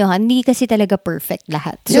tandaan nyo, hindi kasi talaga perfect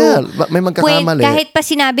lahat. So, may magkakamali. Kahit pa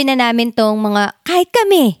sinabi na namin tong kahit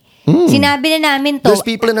kami, sinabi na namin to. There's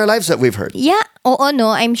people in our lives that we've hurt. Yeah, oo,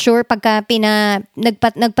 no. I'm sure pagka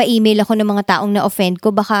nagpa-email ako ng mga taong na-offend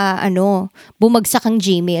ko, baka bumagsak ang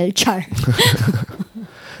Gmail. Char.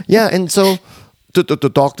 Yeah, and so to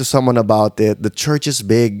talk to someone about it, the church is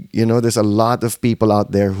big. There's a lot of people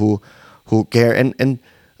out there who care and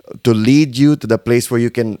to lead you to the place where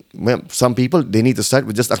you can, some people, they need to start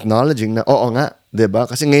with just acknowledging na, oo nga, diba?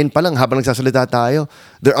 Kasi ngayon pa lang, habang nagsasalita tayo,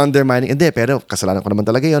 they're undermining, hindi, pero kasalanan ko naman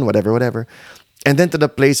talaga yun, whatever. And then to the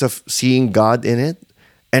place of seeing God in it,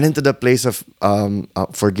 and into the place of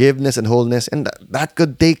forgiveness and wholeness, and that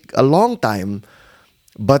could take a long time,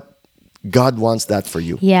 but God wants that for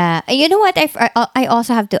you. Yeah. You know what? I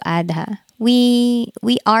also have to add, we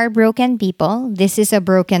are broken people. This is a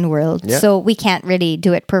broken world. Yep. So we can't really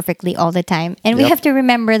do it perfectly all the time. And we have to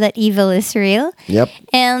remember that evil is real. Yep.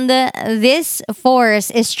 And this force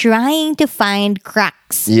is trying to find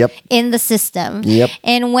cracks in the system. Yep.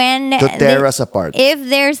 And when to tear us apart. If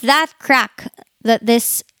there's that crack that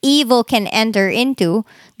this evil can enter into,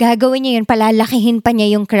 gagawin niya yun, palalakihin pa niya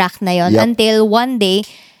yung crack na yun until one day,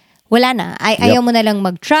 wala na. Ayaw mo na lang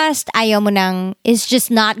mag-trust. Ayaw mo nang, it's just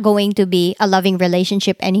not going to be a loving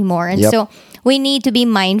relationship anymore. And so, we need to be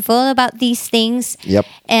mindful about these things.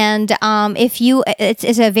 And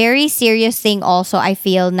it's a very serious thing also, I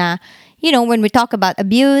feel na, when we talk about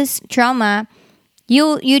abuse, trauma,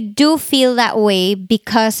 you do feel that way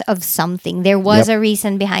because of something. There was a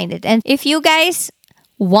reason behind it. And if you guys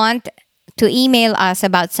want to email us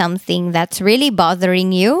about something that's really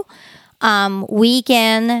bothering you, we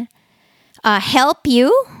can help you,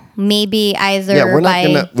 maybe either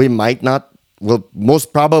we'll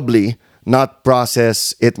most probably not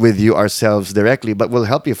process it with you ourselves directly, but we'll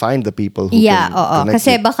help you find the people who can connect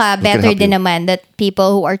kasi baka better din you. Naman that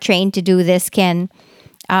people who are trained to do this can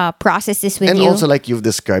process this with you. And also, like you've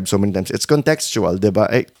described so many times, it's contextual,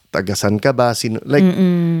 diba? Tagasan ka ba?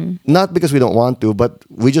 Not because we don't want to, but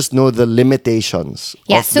we just know the limitations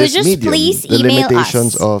of so this just medium. Please the email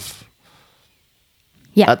limitations us. Of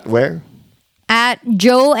at where? At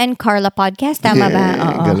Joe and Carla Podcast. Tama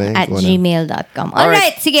ba? Galing. At gmail.com. All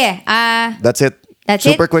right. Sige. That's it.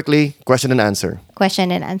 Super quickly, question and answer.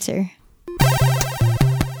 Question and answer.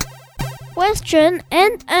 Question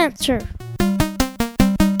and answer.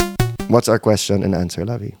 What's our question and answer,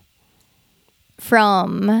 Lavi?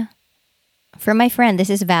 From my friend. This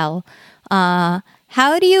is Val.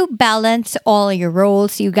 How do you balance all your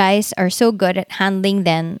roles? You guys are so good at handling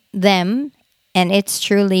them. And it's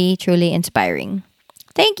truly, truly inspiring.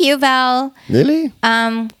 Thank you, Val. Really?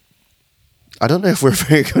 I don't know if we're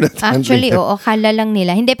very good at handling actually, kala lang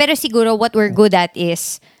nila. Hindi, pero siguro what we're good at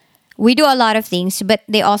is we do a lot of things, but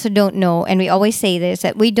they also don't know, and we always say this,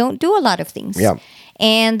 that we don't do a lot of things. Yeah.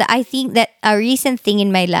 And I think that a recent thing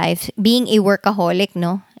in my life, being a workaholic,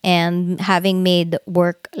 and having made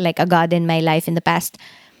work like a god in my life in the past,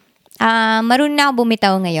 marunong na ako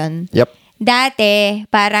bumitaw ngayon. Yep. Dati,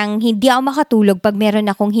 parang hindi ako makatulog pag meron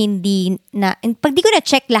akong pag di ko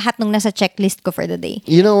na-check lahat nung nasa checklist ko for the day.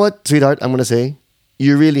 You know what, sweetheart, I'm gonna say,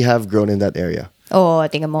 you really have grown in that area. Oh,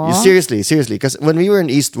 tingnan mo. Seriously. Because when we were in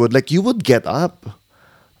Eastwood, like, you would get up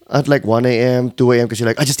at like 1 a.m., 2 a.m. because you're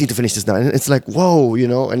like, I just need to finish this now. And it's like, whoa,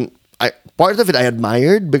 and part of it I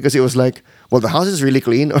admired because it was like, well, the house is really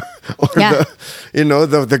clean, or Yeah.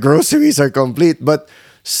 the groceries are complete, but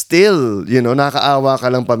still, nakaawa ka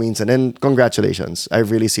lang paminsan. And congratulations,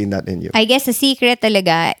 I've really seen that in you. I guess the secret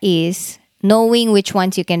talaga is knowing which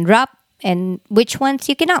ones you can drop and which ones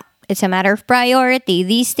you cannot. It's a matter of priority.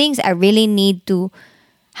 These things I really need to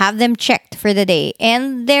have them checked for the day.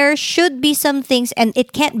 And there should be some things, and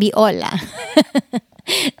it can't be all.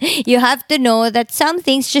 You have to know that some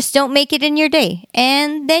things just don't make it in your day.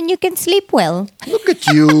 And then you can sleep well. Look at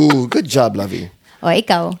you. Good job, Lovey. O,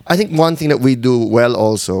 ikaw. I think one thing that we do well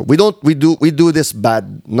also, we do this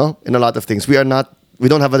bad, no? In a lot of things. We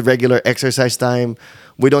don't have a regular exercise time.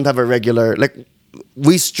 We don't have a regular,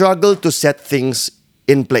 we struggle to set things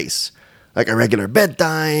in place. Like a regular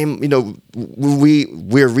bedtime,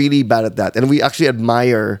 we're really bad at that. And we actually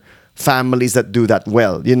admire families that do that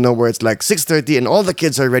well. Where it's like 6:30 and all the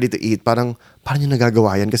kids are ready to eat. Parang nyo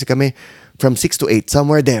nagagawa yan? Kasi kami, from 6 to 8,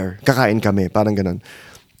 somewhere there, kakain kami. Parang ganun.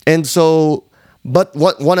 And so, but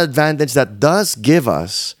one advantage that gives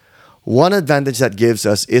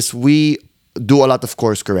us is we do a lot of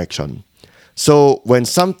course correction. So when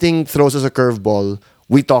something throws us a curveball,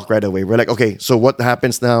 we talk right away. We're like, okay, so what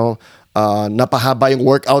happens now? Napahaba yung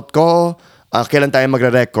workout ko. Kailan tayo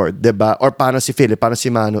magre-record, diba? Or paano si Philip, paano si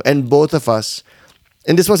Manu? And both of us,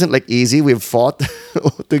 and this wasn't easy. We've fought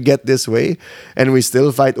to get this way, and we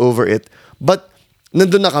still fight over it. But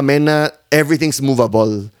nandun na kami na everything's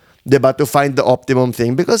movable. Diba? To find the optimum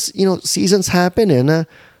thing. Because, seasons happen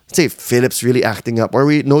say Philip's really acting up, or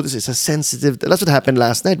we notice it's a sensitive, that's what happened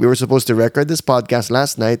last night. We were supposed to record this podcast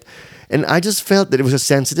last night, and I just felt that it was a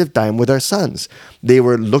sensitive time with our sons. They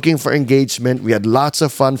were looking for engagement. We had lots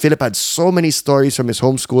of fun. Philip had so many stories from his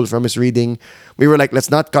homeschool, from his reading. We were like,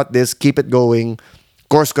 let's not cut this, keep it going.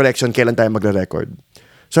 Course correction, kailan tayo magre-record.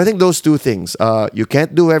 So I think those two things, you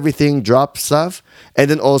can't do everything, drop stuff,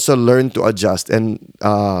 and then also learn to adjust. And,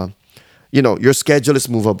 your schedule is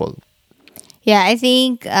movable. Yeah, I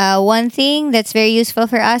think one thing that's very useful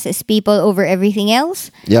for us is people over everything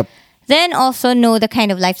else. Yep. Then also know the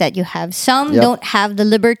kind of life that you have. Some don't have the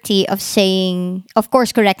liberty of saying, of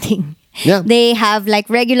course, correcting. Yeah. They have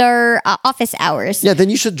regular office hours. Yeah,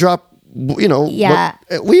 then you should drop, Yeah.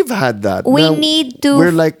 we've had that. We Now, need to...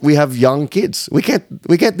 We're we have young kids. We can't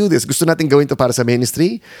do this. Gusto natin gawin to para sa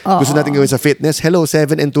ministry. Gusto natin gawin sa fitness. Hello,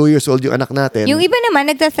 7 and 2 years old yung anak natin. Yung iba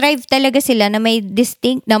naman, nagta-thrive talaga sila na may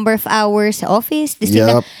distinct number of hours sa office.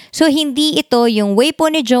 Yep. So, hindi ito yung way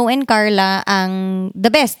po ni Joe and Carla ang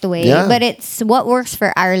the best way. Yeah. But it's what works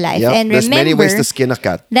for our life. Yep. And There's remember many ways to skin a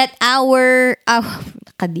cat. that our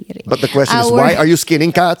kadiri. But the question is, why are you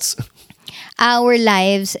skinning cats? Our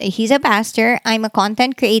lives, he's a pastor, I'm a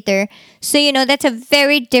content creator. So, that's a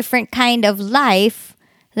very different kind of life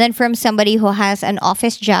than from somebody who has an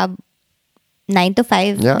office job 9 to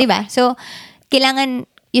 5. Yeah. Diba? So, kailangan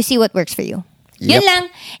you see what works for you. Yep. Yun lang.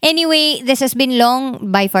 Anyway, this has been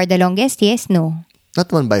long, by far the longest. Yes, no?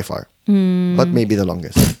 Not one by far, but maybe the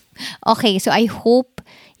longest. Okay, so I hope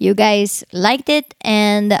you guys liked it,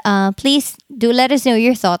 and please do let us know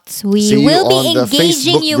your thoughts. We See you will be on the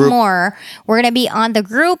engaging Facebook you group. more. We're gonna be on the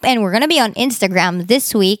group, and we're gonna be on Instagram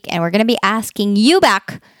this week, and we're gonna be asking you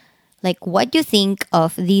back what you think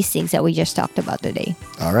of these things that we just talked about today.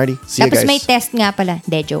 Alrighty, see you Tapos guys. may test nga pala.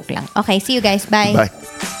 De, joke lang. Okay, see you guys. Bye. Bye.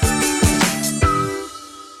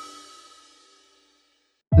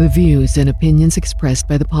 The views and opinions expressed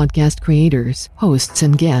by the podcast creators, hosts,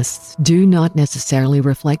 and guests do not necessarily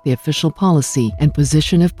reflect the official policy and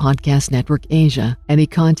position of Podcast Network Asia. Any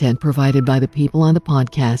content provided by the people on the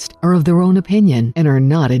podcast are of their own opinion and are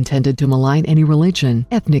not intended to malign any religion,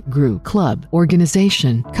 ethnic group, club,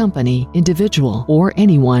 organization, company, individual, or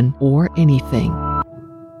anyone or anything.